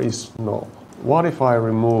current header is null, what if I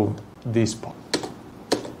remove this part?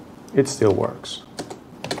 It still works.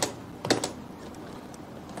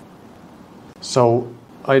 So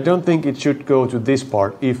I don't think it should go to this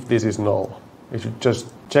part if this is null. It should just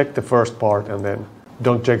check the first part and then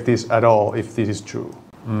don't check this at all if this is true.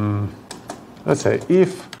 Let's say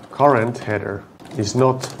if current header is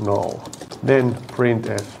not null, then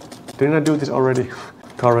printf. Didn't I do this already?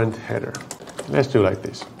 Current header. Let's do like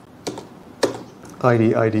this.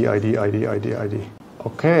 ID.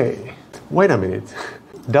 Okay. Wait a minute.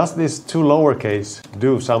 Does this two lowercase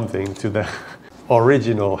do something to the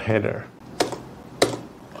original header?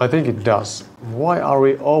 I think it does. Why are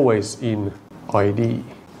we always in ID?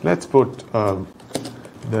 Let's put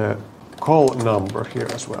the call number here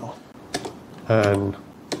as well. And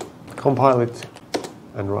compile it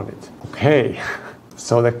and run it. Okay,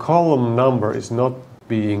 so the column number is not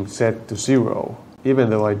being set to 0, even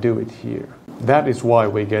though I do it here. That is why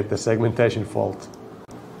we get the segmentation fault.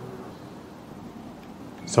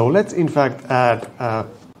 So let's in fact add a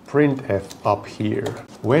printf up here.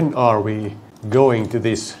 When are we going to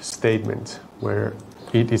this statement where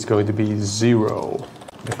it is going to be 0?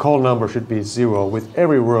 The call number should be 0 with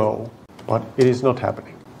every row, but it is not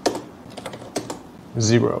happening.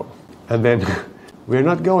 0. And then we're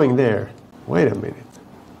not going there. Wait a minute.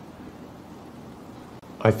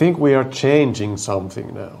 I think we are changing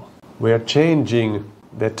something now. We are changing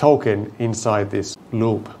the token inside this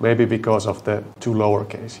loop, maybe because of the two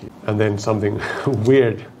lowercase here. And then something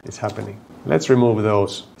weird is happening. Let's remove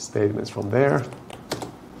those statements from there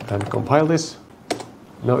and compile this.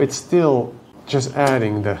 No, it's still just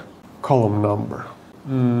adding the column number.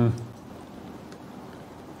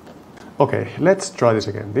 Okay, let's try this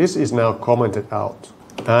again. This is now commented out.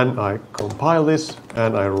 And I compile this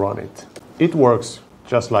and I run it. It works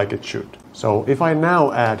just like it should. So if I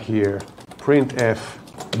now add here printf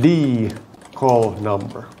the call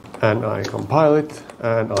number and I compile it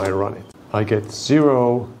and I run it, I get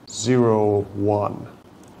 0, 0, 1.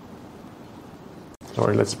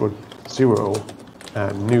 Sorry, let's put 0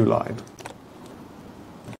 and new line.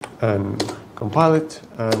 And compile it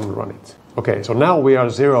and run it. Okay, so now we are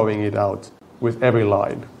zeroing it out with every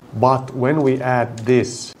line. But when we add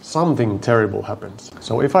this, something terrible happens.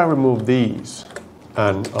 So if I remove these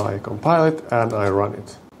and I compile it and I run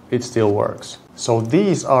it, it still works. So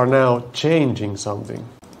these are now changing something.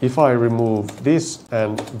 If I remove this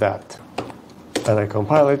and that, and I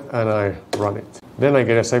compile it and I run it, then I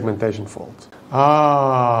get a segmentation fault.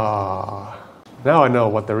 Ah, now I know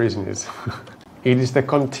what the reason is. It is the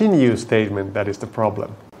continue statement that is the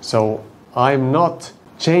problem. So I'm not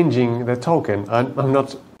changing the token, I'm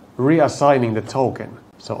not reassigning the token.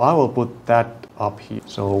 So I will put that up here.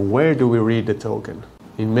 So where do we read the token?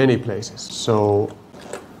 In many places. So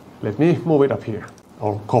let me move it up here,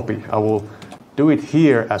 or copy. I will do it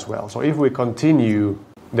here as well. So if we continue,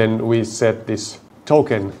 then we set this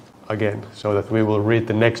token again, so that we will read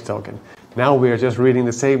the next token. Now we are just reading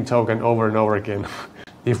the same token over and over again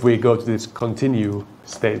if we go to this continue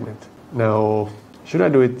statement. Now, should I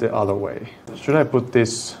do it the other way? Should I put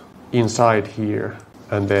this inside here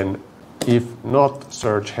and then if not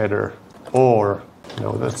search header, or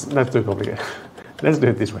no, that's too complicated. Let's do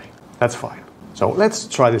it this way. That's fine. So let's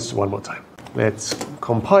try this one more time. Let's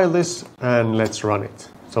compile this and let's run it.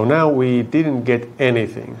 So now we didn't get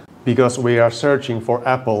anything because we are searching for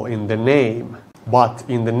Apple in the name, but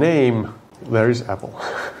in the name there is Apple.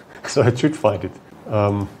 So I should find it.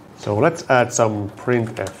 So let's add some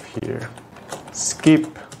printf here. Skip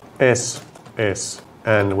SS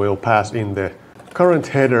and we'll pass in the current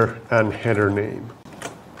header and header name.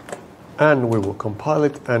 And we will compile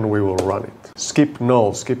it and we will run it. Skip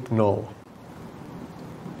null, skip null.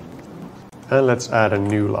 And let's add a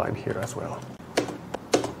new line here as well.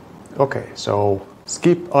 Okay, so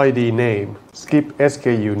skip ID name, skip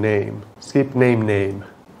SKU name, skip name name.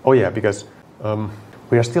 Oh yeah, because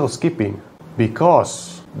we are still skipping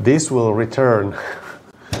because this will return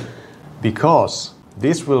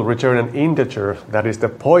an integer that is the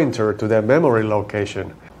pointer to the memory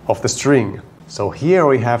location of the string. So here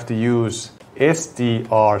we have to use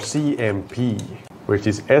strcmp,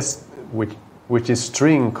 which is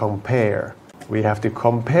string compare. We have to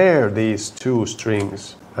compare these two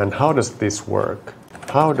strings. And how does this work?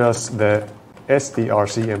 How does the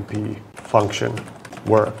strcmp function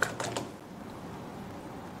work?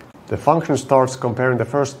 The function starts comparing the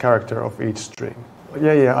first character of each string.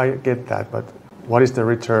 Yeah, I get that, but what is the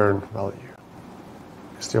return value?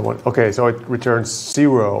 Still one. Okay, so it returns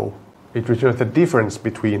 0. It returns the difference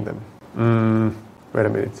between them. Wait a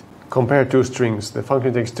minute. Compare two strings. The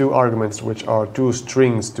function takes two arguments, which are two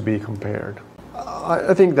strings to be compared.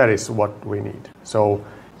 I think that is what we need. So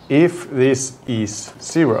if this is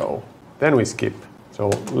 0, then we skip. So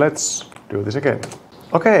let's do this again.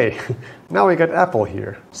 Okay, now we got Apple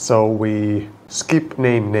here. So we skip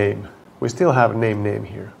name name. We still have name name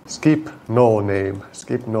here. Skip null name,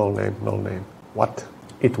 skip null name, null name. What?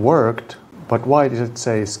 It worked, but why does it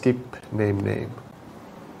say skip name name?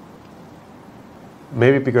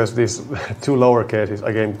 Maybe because this two lowercase is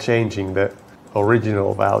again changing the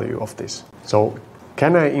original value of this. So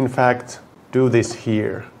can I in fact do this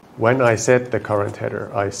here when I set the current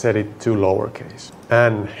header, I set it to lowercase.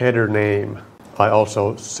 And header name, I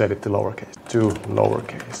also set it to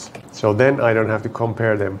lowercase. So then I don't have to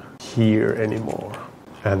compare them here anymore.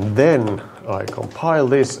 And then I compile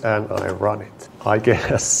this and I run it. I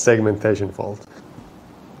get a segmentation fault.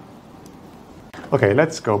 Okay,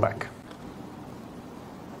 let's go back.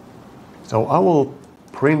 So I will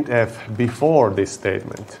printf before this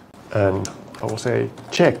statement and I will say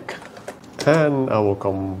check. And I will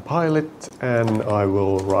compile it and I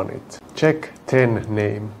will run it. Check 10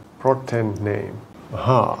 name, prod 10 name.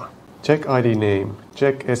 Aha. Check ID name,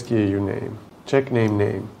 check SKU name, check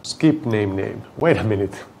name, skip name. Wait a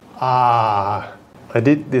minute. I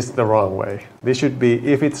did this the wrong way. This should be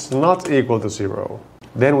if it's not equal to 0,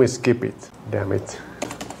 then we skip it. Damn it.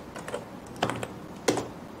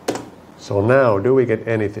 So now, do we get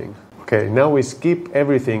anything? Okay, now we skip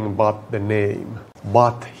everything but the name.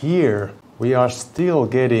 But here, we are still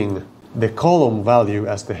getting the column value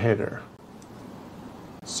as the header.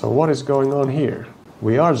 So what is going on here?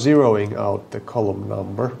 We are zeroing out the column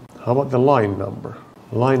number. How about the line number?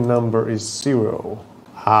 Line number is 0.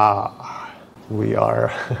 We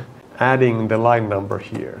are adding the line number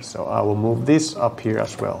here. So I will move this up here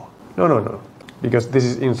as well. No, because this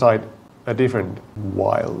is inside a different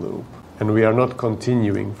while loop. And we are not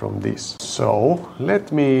continuing from this. So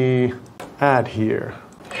let me add here.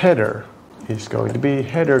 Header is going to be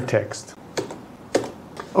header text.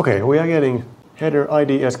 Okay, we are getting header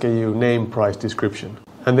ID, SKU, name, price, description.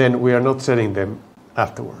 And then we are not setting them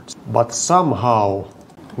afterwards. But somehow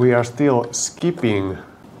we are still skipping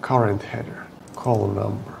current header, column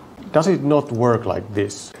number. Does it not work like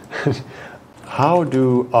this? How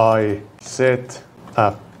do I set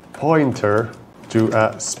a pointer to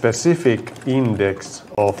a specific index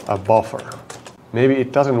of a buffer? Maybe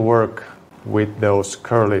it doesn't work with those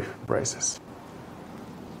curly braces.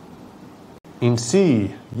 In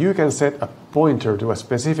C, you can set a pointer to a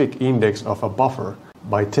specific index of a buffer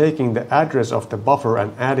by taking the address of the buffer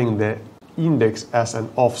and adding the index as an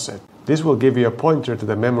offset. This will give you a pointer to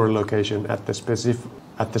the memory location at the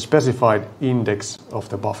specified index of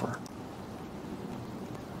the buffer.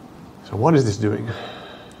 So what is this doing?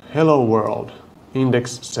 Hello world,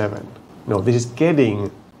 index 7. No, this is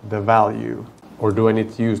getting the value. Or do I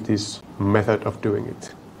need to use this method of doing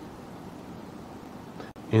it?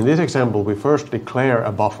 In this example, we first declare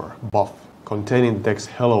a buffer, buff, containing the text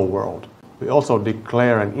hello world. We also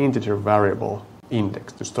declare an integer variable,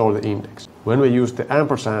 index, to store the index. When we use the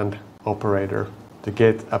ampersand operator to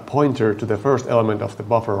get a pointer to the first element of the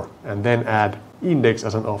buffer and then add index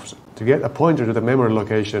as an offset. To get a pointer to the memory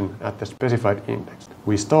location at the specified index,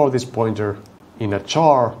 we store this pointer in a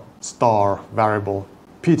char star variable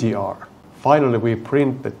ptr. Finally, we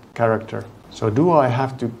print the character. So do I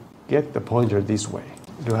have to get the pointer this way?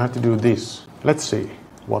 Do I have to do this? Let's see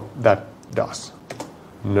what that does.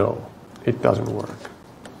 No, it doesn't work.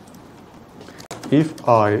 If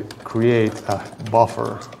I create a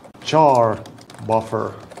buffer, char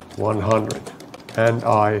buffer 100, and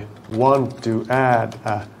I want to add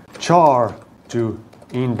a char to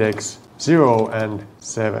index 0 and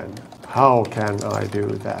 7, how can I do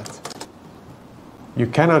that? You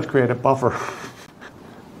cannot create a buffer.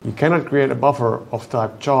 You cannot create a buffer of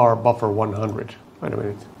type char buffer 100. Wait a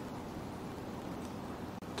minute.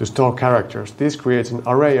 To store characters, this creates an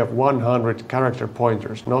array of 100 character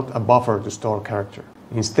pointers, not a buffer to store character.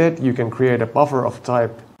 Instead, you can create a buffer of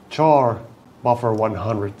type char buffer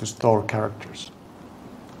 100 to store characters.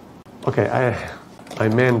 Okay, I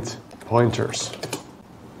meant pointers.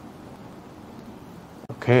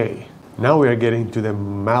 Okay, now we are getting to the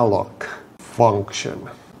malloc function.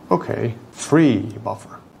 Okay, free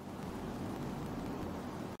buffer.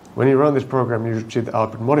 When you run this program, you should see the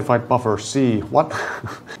output modified buffer C. What?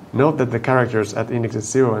 Note that the characters at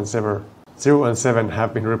indexes 0 and 7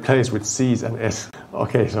 have been replaced with C's and S.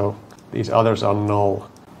 Okay, so these others are null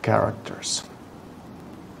characters.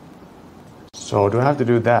 So do I have to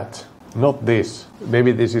do that? Not this.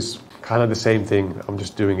 Maybe this is kind of the same thing. I'm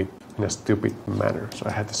just doing it in a stupid manner. So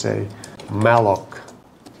I had to say malloc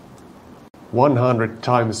 100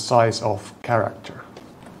 times size of character.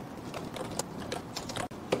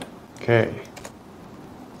 Okay.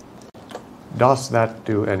 Does that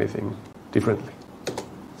do anything differently?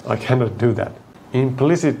 I cannot do that.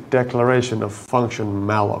 Implicit declaration of function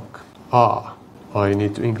malloc. I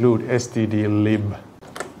need to include stdlib.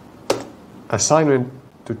 Assignment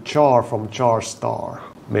to char from char star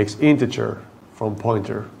makes integer from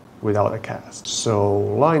pointer without a cast. So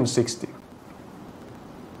line 60.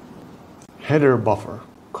 Header buffer,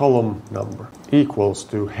 column number, equals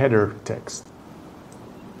to header text.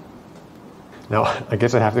 Now, I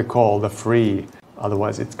guess I have to call the free,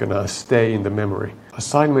 otherwise it's gonna stay in the memory.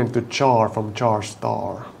 Assignment to char from char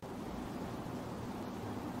star.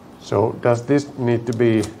 So does this need to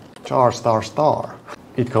be char star star?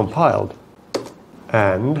 It compiled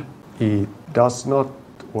and it does not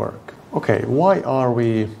work. Okay, why are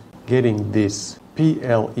we getting this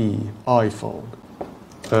PLE iPhone?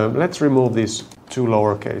 Let's remove these two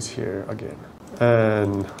lowercase here again.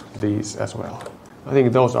 And these as well. I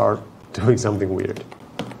think those are doing something weird.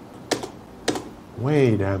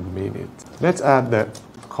 Wait a minute. Let's add the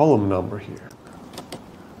column number here.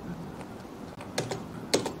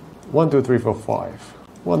 1, 2, 3, 4, 5.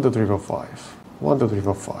 1, 2, 3, 4, 5. 1, 2, 3,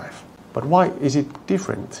 4, 5. But why is it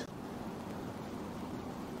different?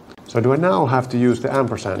 So do I now have to use the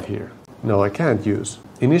ampersand here? No, I can't use.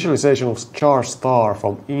 Initialization of char star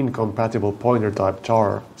from incompatible pointer type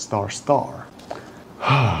char star star.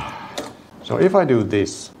 So if I do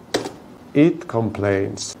this, it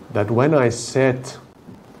complains that when I set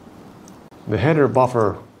the header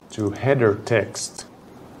buffer to header text.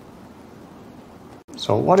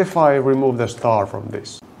 So what if I remove the star from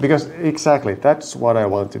this? Because exactly, that's what I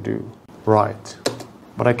want to do. Right.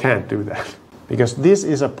 But I can't do that. Because this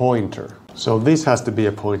is a pointer. So this has to be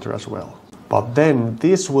a pointer as well. But then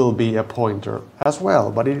this will be a pointer as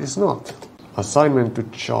well, but it is not. Assignment to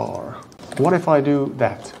char. What if I do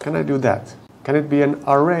that? Can I do that? Can it be an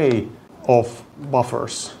array of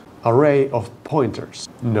buffers? Array of pointers?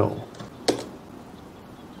 No.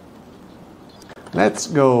 Let's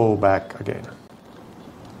go back again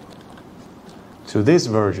to this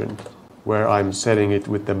version where I'm setting it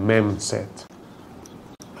with the mem set.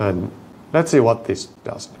 And let's see what this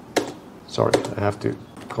does. Sorry, I have to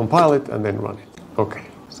compile it and then run it. Okay.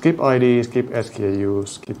 Skip ID, skip SKU,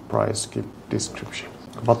 skip price, skip description.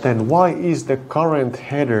 But then why is the current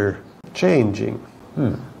header changing?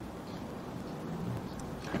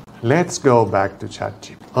 Let's go back to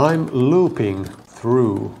ChatGPT. I'm looping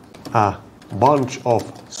through a bunch of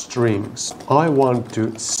strings. I want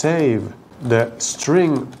to save the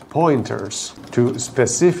string pointers to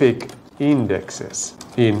specific indexes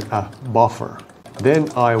in a buffer. Then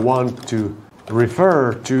I want to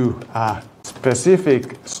refer to a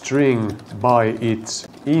specific string by its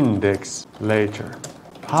index later.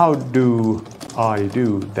 How do I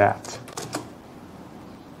do that?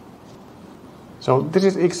 So this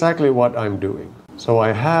is exactly what I'm doing. So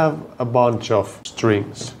I have a bunch of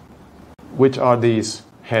strings, which are these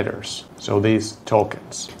headers, so these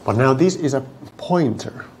tokens. But now this is a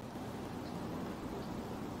pointer.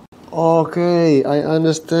 Okay, I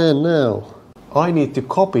understand now. I need to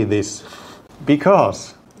copy this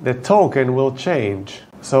because the token will change.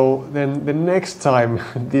 So then the next time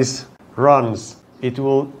this runs, it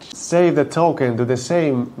will save the token to the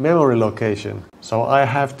same memory location. So I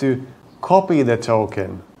have to copy the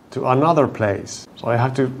token to another place. So I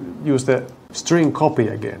have to use the string copy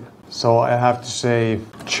again. So I have to say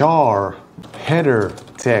char header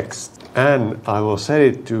text and I will set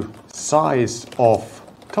it to size of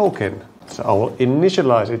token. So I will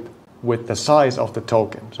initialize it with the size of the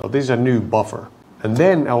token. So this is a new buffer. And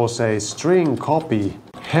then I will say string copy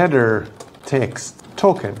header text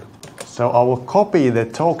token. So I will copy the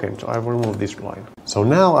token. So I will remove this line. So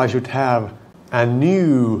now I should have a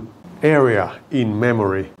new area in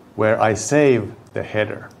memory where I save the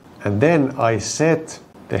header. And then I set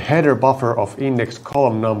the header buffer of index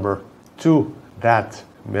column number to that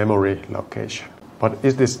memory location. But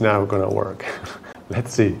is this now gonna work?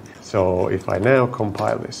 Let's see. So if I now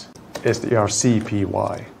compile this,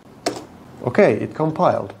 strcpy. Okay, it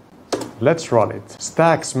compiled. Let's run it.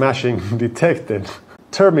 Stack smashing detected,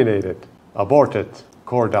 terminated, aborted,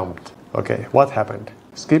 core dumped. Okay, what happened?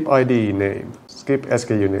 Skip ID name, skip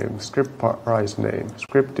SKU name, script price name,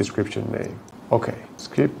 script description name. Okay,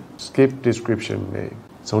 skip description name.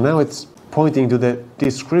 So now it's pointing to the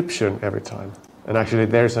description every time. And actually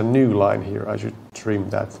there's a new line here. I should trim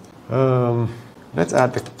that. Let's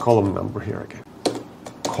add the column number here again.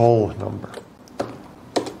 Col number.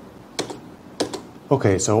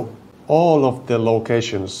 Okay, so all of the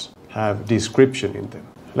locations have description in them.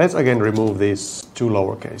 Let's again remove these two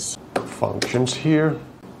lowercase functions here.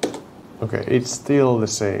 Okay, it's still the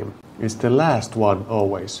same. It's the last one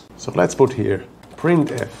always. So let's put here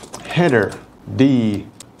printf header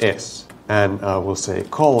ds and I will say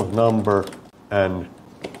col number and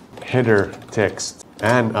header text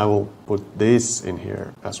and I will put this in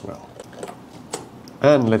here as well.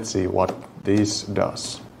 And let's see what this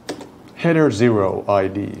does. Header 0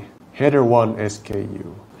 ID, header 1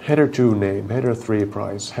 SKU, header 2 name, header 3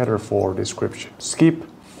 price, header 4 description. Skip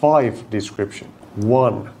 5 description,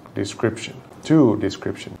 1 description, 2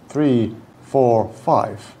 description, 3, 4,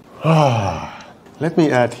 5. Let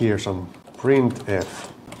me add here some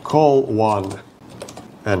printf col1,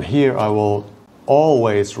 and here I will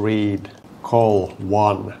always read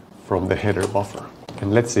col1 from the header buffer.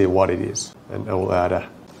 And let's see what it is. And I will add a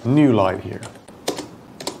new line here.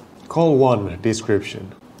 Col1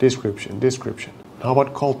 description. How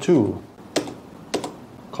about col2?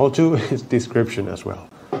 Col2 is description as well.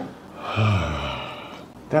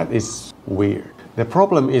 That is weird. The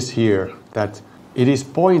problem is here that it is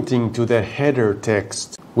pointing to the header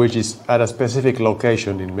text, which is at a specific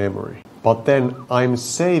location in memory. But then I'm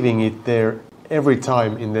saving it there every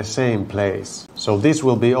time in the same place. So this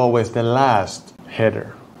will be always the last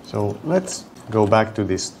header. So let's go back to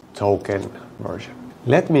this token version.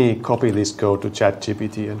 Let me copy this code to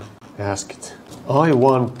ChatGPT and ask it. I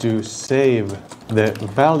want to save the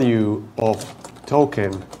value of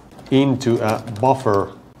token into a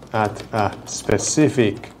buffer at a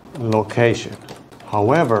specific location.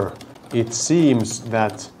 However, it seems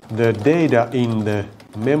that the data in the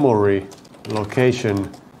memory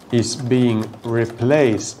location is being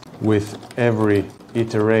replaced with every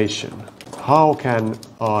iteration. How can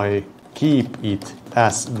I keep it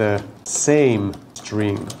as the same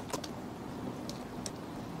string?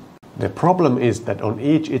 The problem is that on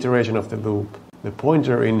each iteration of the loop, the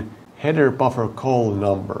pointer in header buffer call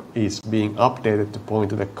number is being updated to point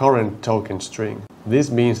to the current token string. This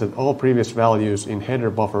means that all previous values in header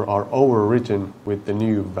buffer are overwritten with the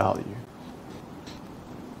new value.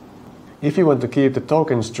 If you want to keep the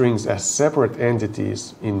token strings as separate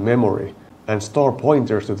entities in memory and store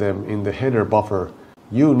pointers to them in the header buffer,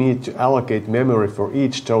 you need to allocate memory for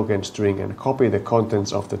each token string and copy the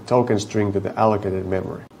contents of the token string to the allocated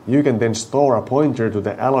memory. You can then store a pointer to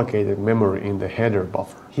the allocated memory in the header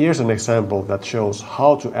buffer. Here's an example that shows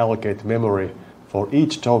how to allocate memory for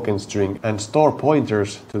each token string and store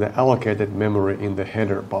pointers to the allocated memory in the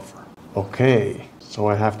header buffer. Okay, so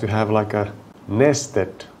I have to have like a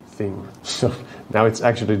nested thing. So now it's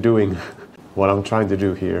actually doing what I'm trying to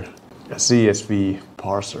do here, a CSV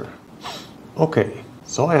parser. Okay,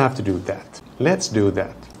 so I have to do that. Let's do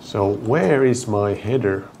that. So where is my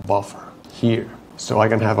header buffer? Here. So I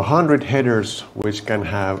can have 100 headers which can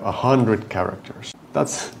have 100 characters.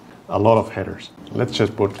 That's a lot of headers. Let's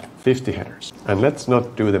just put 50 headers. And let's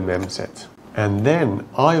not do the mem set. And then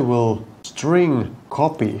I will string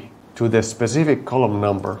copy to the specific column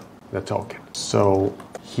number the token. So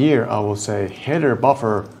here I will say header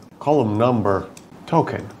buffer column number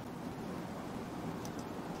token.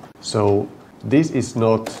 So this is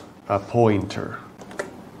not a pointer.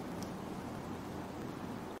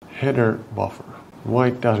 Header buffer.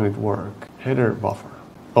 Why doesn't it work? Header buffer.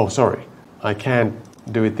 Oh, sorry. I can't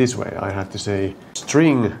do it this way. I have to say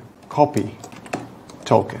string copy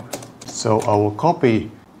token. So I will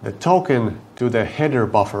copy the token to the header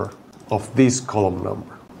buffer of this column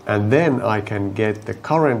number. And then I can get the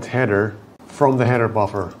current header from the header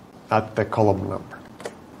buffer at the column number.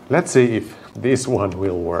 Let's see if this one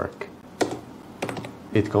will work.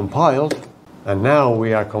 It compiled, and now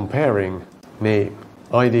we are comparing name,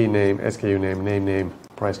 ID name, SKU name, name,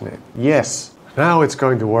 price name. Yes, now it's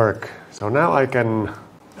going to work. So now I can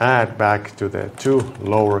add back to the 2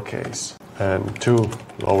 lowercase and 2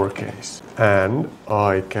 lowercase. And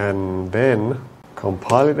I can then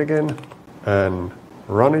compile it again and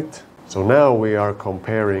run it. So now we are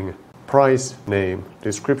comparing price name,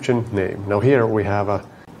 description name. Now here we have a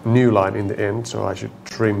new line in the end, so I should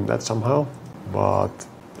trim that somehow. But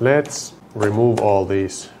let's remove all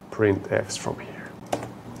these printfs from here.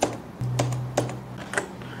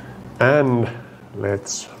 And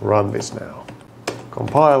let's run this now.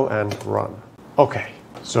 Compile and run. Okay,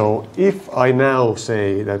 so if I now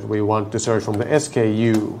say that we want to search from the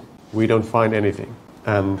SKU, we don't find anything.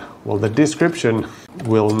 And well, the description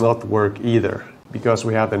will not work either because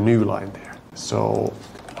we have the new line there. So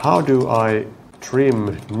how do I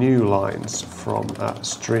trim new lines from a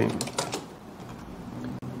string?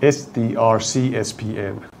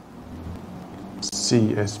 strcspn.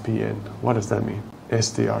 CSPN. What does that mean?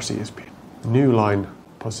 strcspn. New line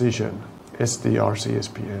position.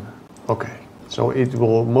 strcspn. Okay. So it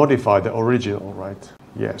will modify the original, right?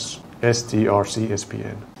 Yes.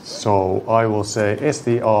 strcspn. So I will say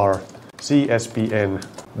strcspn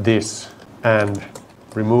this and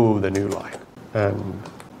remove the new line and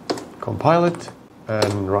compile it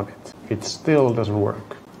and run it. It still doesn't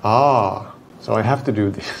work. So I have to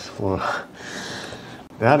do this. Well,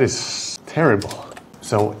 that is terrible.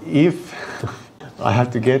 So if I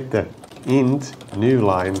have to get the int new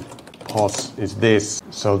line pos is this.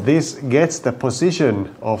 So this gets the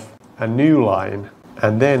position of a new line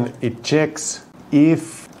and then it checks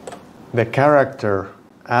if the character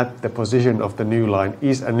at the position of the new line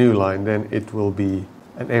is a new line, then it will be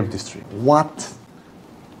an empty string. What?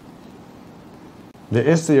 The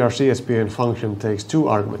strcspn function takes two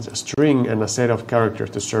arguments, a string and a set of characters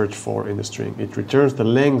to search for in the string. It returns the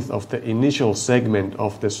length of the initial segment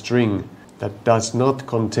of the string that does not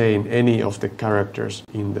contain any of the characters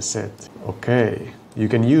in the set. Okay. You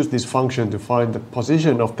can use this function to find the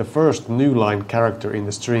position of the first new line character in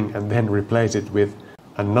the string and then replace it with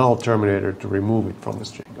a null terminator to remove it from the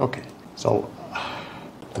string. Okay, so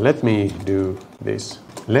let me do this.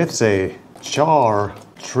 Let's say char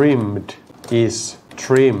trimmed is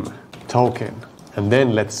trim token, and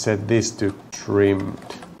then let's set this to trimmed.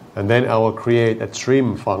 And then I will create a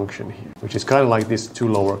trim function here, which is kind of like this two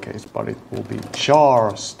lowercase, but it will be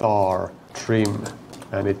char star trim,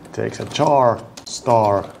 and it takes a char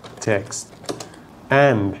star text,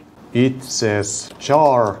 and it says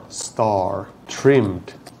char star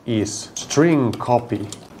trimmed is string copy,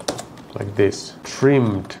 like this,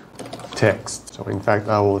 trimmed text. So in fact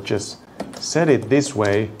I will just set it this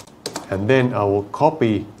way, and then I will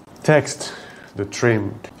copy text to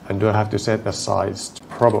trimmed. And do I have to set a size?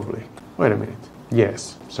 Probably. Wait a minute.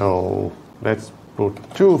 Yes. So let's put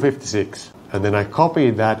 256, and then I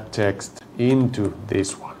copy that text into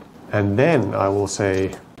this one. And then I will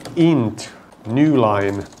say int new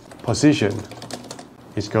line position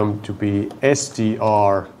is going to be strcspn,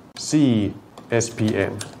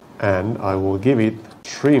 and I will give it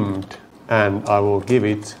trimmed, and I will give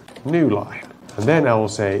it new line. And then I will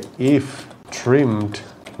say if trimmed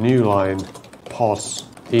new line pos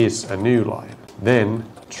is a new line, then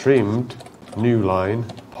trimmed new line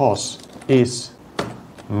pos is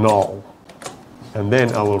null. And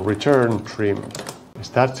then I will return trimmed. Is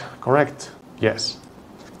that correct? Yes.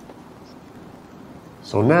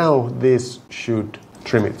 So now this should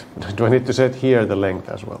trim it. Do I need to set here the length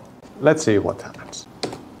as well? Let's see what happens.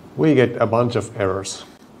 We get a bunch of errors.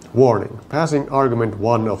 Warning, passing argument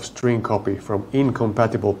 1 of string copy from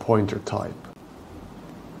incompatible pointer type.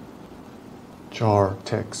 Char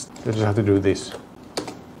text. I just have to do this.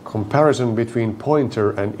 Comparison between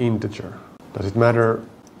pointer and integer. Does it matter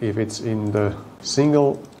if it's in the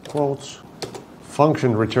single quotes?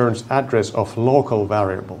 Function returns address of local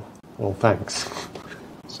variable. Well, thanks.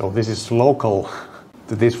 So this is local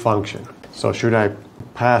to this function. So should I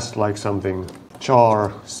pass like something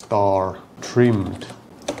char star trimmed?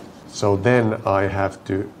 So then I have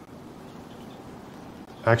to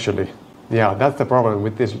actually, yeah, that's the problem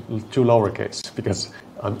with this two lowercase, because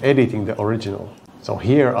I'm editing the original. So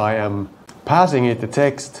here I am passing it the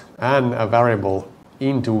text and a variable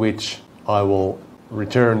into which I will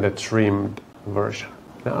return the trimmed version.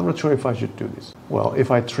 Now I'm not sure if I should do this. Well, if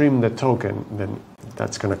I trim the token, then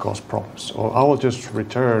that's going to cause problems. Or I will just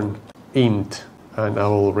return int, and I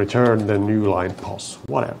will return the new line pos,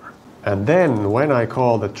 whatever. And then when I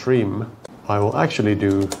call the trim, I will actually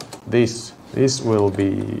do this. This will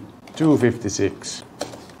be 256,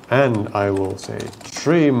 and I will say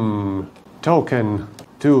trim token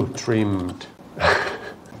to trimmed.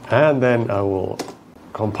 And then I will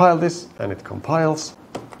compile this, and it compiles,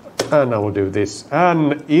 and I will do this,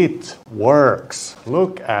 and it works.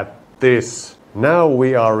 Look at this. Now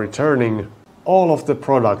we are returning all of the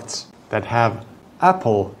products that have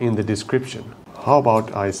Apple in the description. How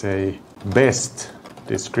about I say best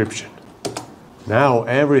description? Now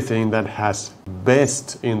everything that has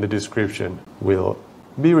best in the description will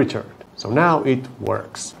be returned. So now it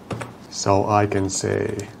works. So I can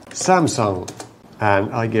say Samsung,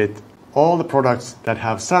 and I get all the products that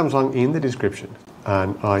have Samsung in the description.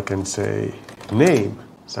 And I can say name,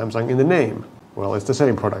 Samsung in the name. Well, it's the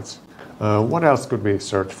same products. What else could we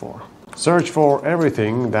search for? Search for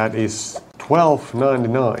everything that is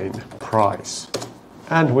 $12.99 price.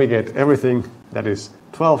 And we get everything that is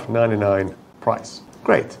 $12.99 price.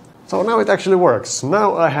 Great. So now it actually works.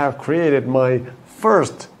 Now I have created my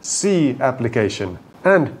first C application,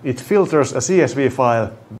 and it filters a CSV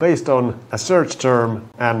file based on a search term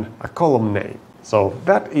and a column name. So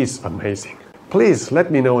that is amazing. Please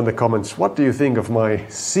let me know in the comments, what do you think of my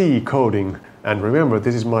C coding? And remember,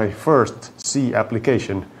 this is my first C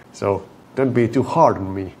application, so don't be too hard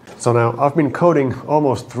on me. So now I've been coding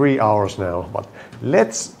almost 3 hours now, but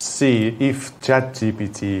let's see if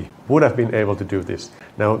ChatGPT would have been able to do this.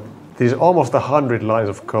 Now, this is almost 100 lines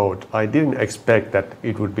of code. I didn't expect that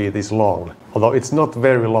it would be this long. Although it's not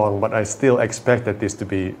very long, but I still expected this to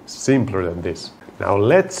be simpler than this. Now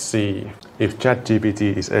let's see if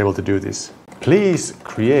ChatGPT is able to do this. Please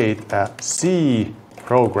create a C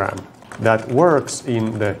program that works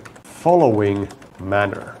in the following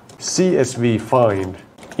manner. CSV find,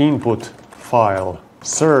 input file,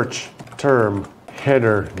 search term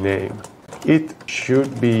header name. It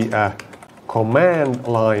should be a command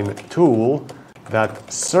line tool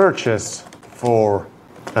that searches for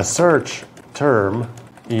a search term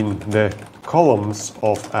in the columns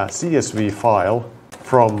of a CSV file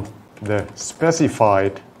from the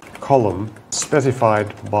specified column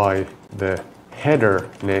specified by the header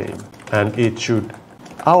name, and it should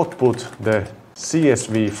output the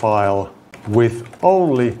CSV file with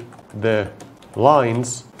only the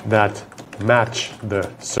lines that match the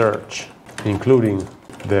search, including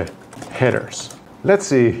the headers. Let's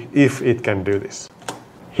see if it can do this.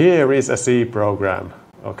 Here is a C program.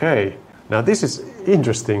 Okay, now this is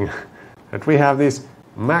interesting that we have this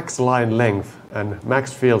max line length and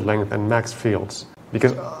max field length and max fields,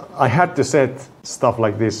 because I had to set stuff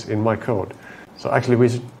like this in my code. So actually we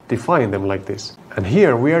should define them like this. And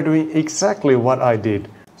here we are doing exactly what I did.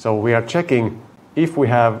 So we are checking if we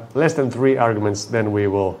have less than 3 arguments, then we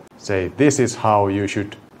will say this is how you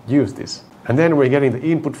should use this. And then we're getting the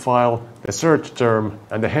input file, the search term,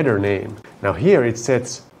 and the header name. Now here it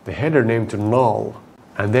sets the header name to null.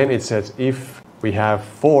 And then it says if we have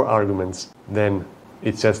 4 arguments, then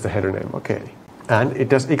it sets the header name. Okay. And it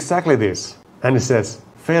does exactly this. And it says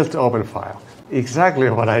failed to open file. Exactly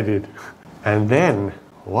what I did. And then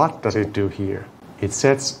what does it do here? It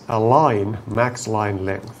sets a line max line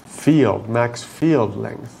length, field max field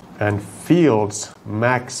length, and fields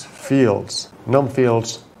max fields, num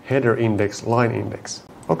fields, header index, line index.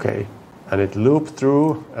 Okay. And it loops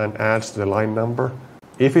through and adds the line number.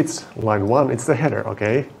 If it's line 1, it's the header,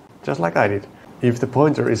 okay? Just like I did. If the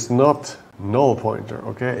pointer is not null pointer,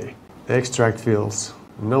 okay? Extract fields,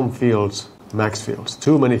 num fields, max fields.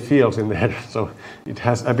 Too many fields in the header, so it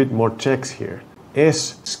has a bit more checks here.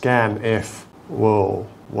 scanf. Whoa,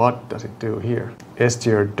 what does it do here?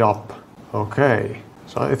 str.dop. Okay,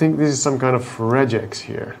 so I think this is some kind of regex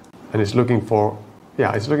here. And it's looking for,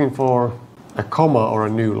 yeah, it's looking for a comma or a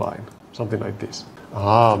new line. Something like this.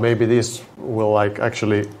 Ah, maybe this will like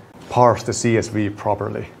actually parse the CSV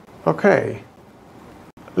properly. Okay.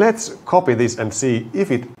 Let's copy this and see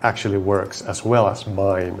if it actually works as well as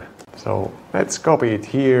mine. So let's copy it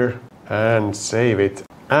here and save it,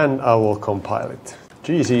 and I will compile it.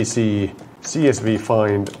 gcc csv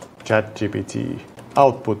find ChatGPT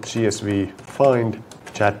output csv find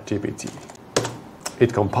ChatGPT.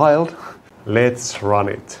 It compiled. Let's run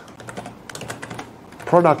it.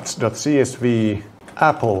 Products.csv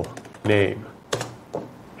Apple name.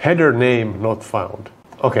 Header name not found.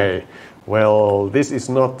 Okay, well, this is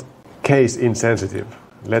not case insensitive.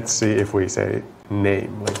 Let's see if we say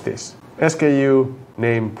name like this. SKU,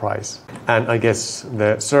 name, price. And I guess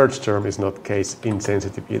the search term is not case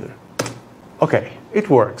insensitive either. Okay, it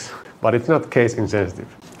works, but it's not case insensitive.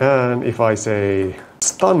 And if I say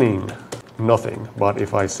stunning, nothing. But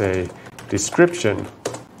if I say description,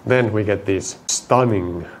 then we get these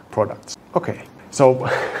stunning products. Okay, so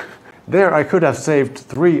there I could have saved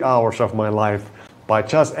 3 hours of my life by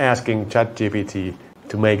just asking ChatGPT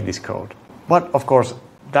to make this code. But of course,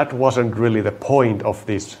 that wasn't really the point of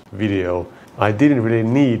this video. I didn't really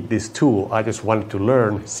need this tool. I just wanted to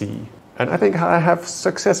learn C. And I think I have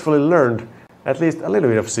successfully learned at least a little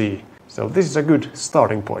bit of C. So this is a good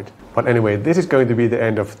starting point. But anyway, this is going to be the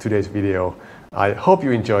end of today's video. I hope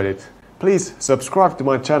you enjoyed it. Please subscribe to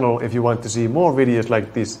my channel if you want to see more videos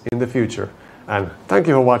like this in the future. And thank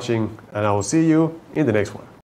you for watching, and I will see you in the next one.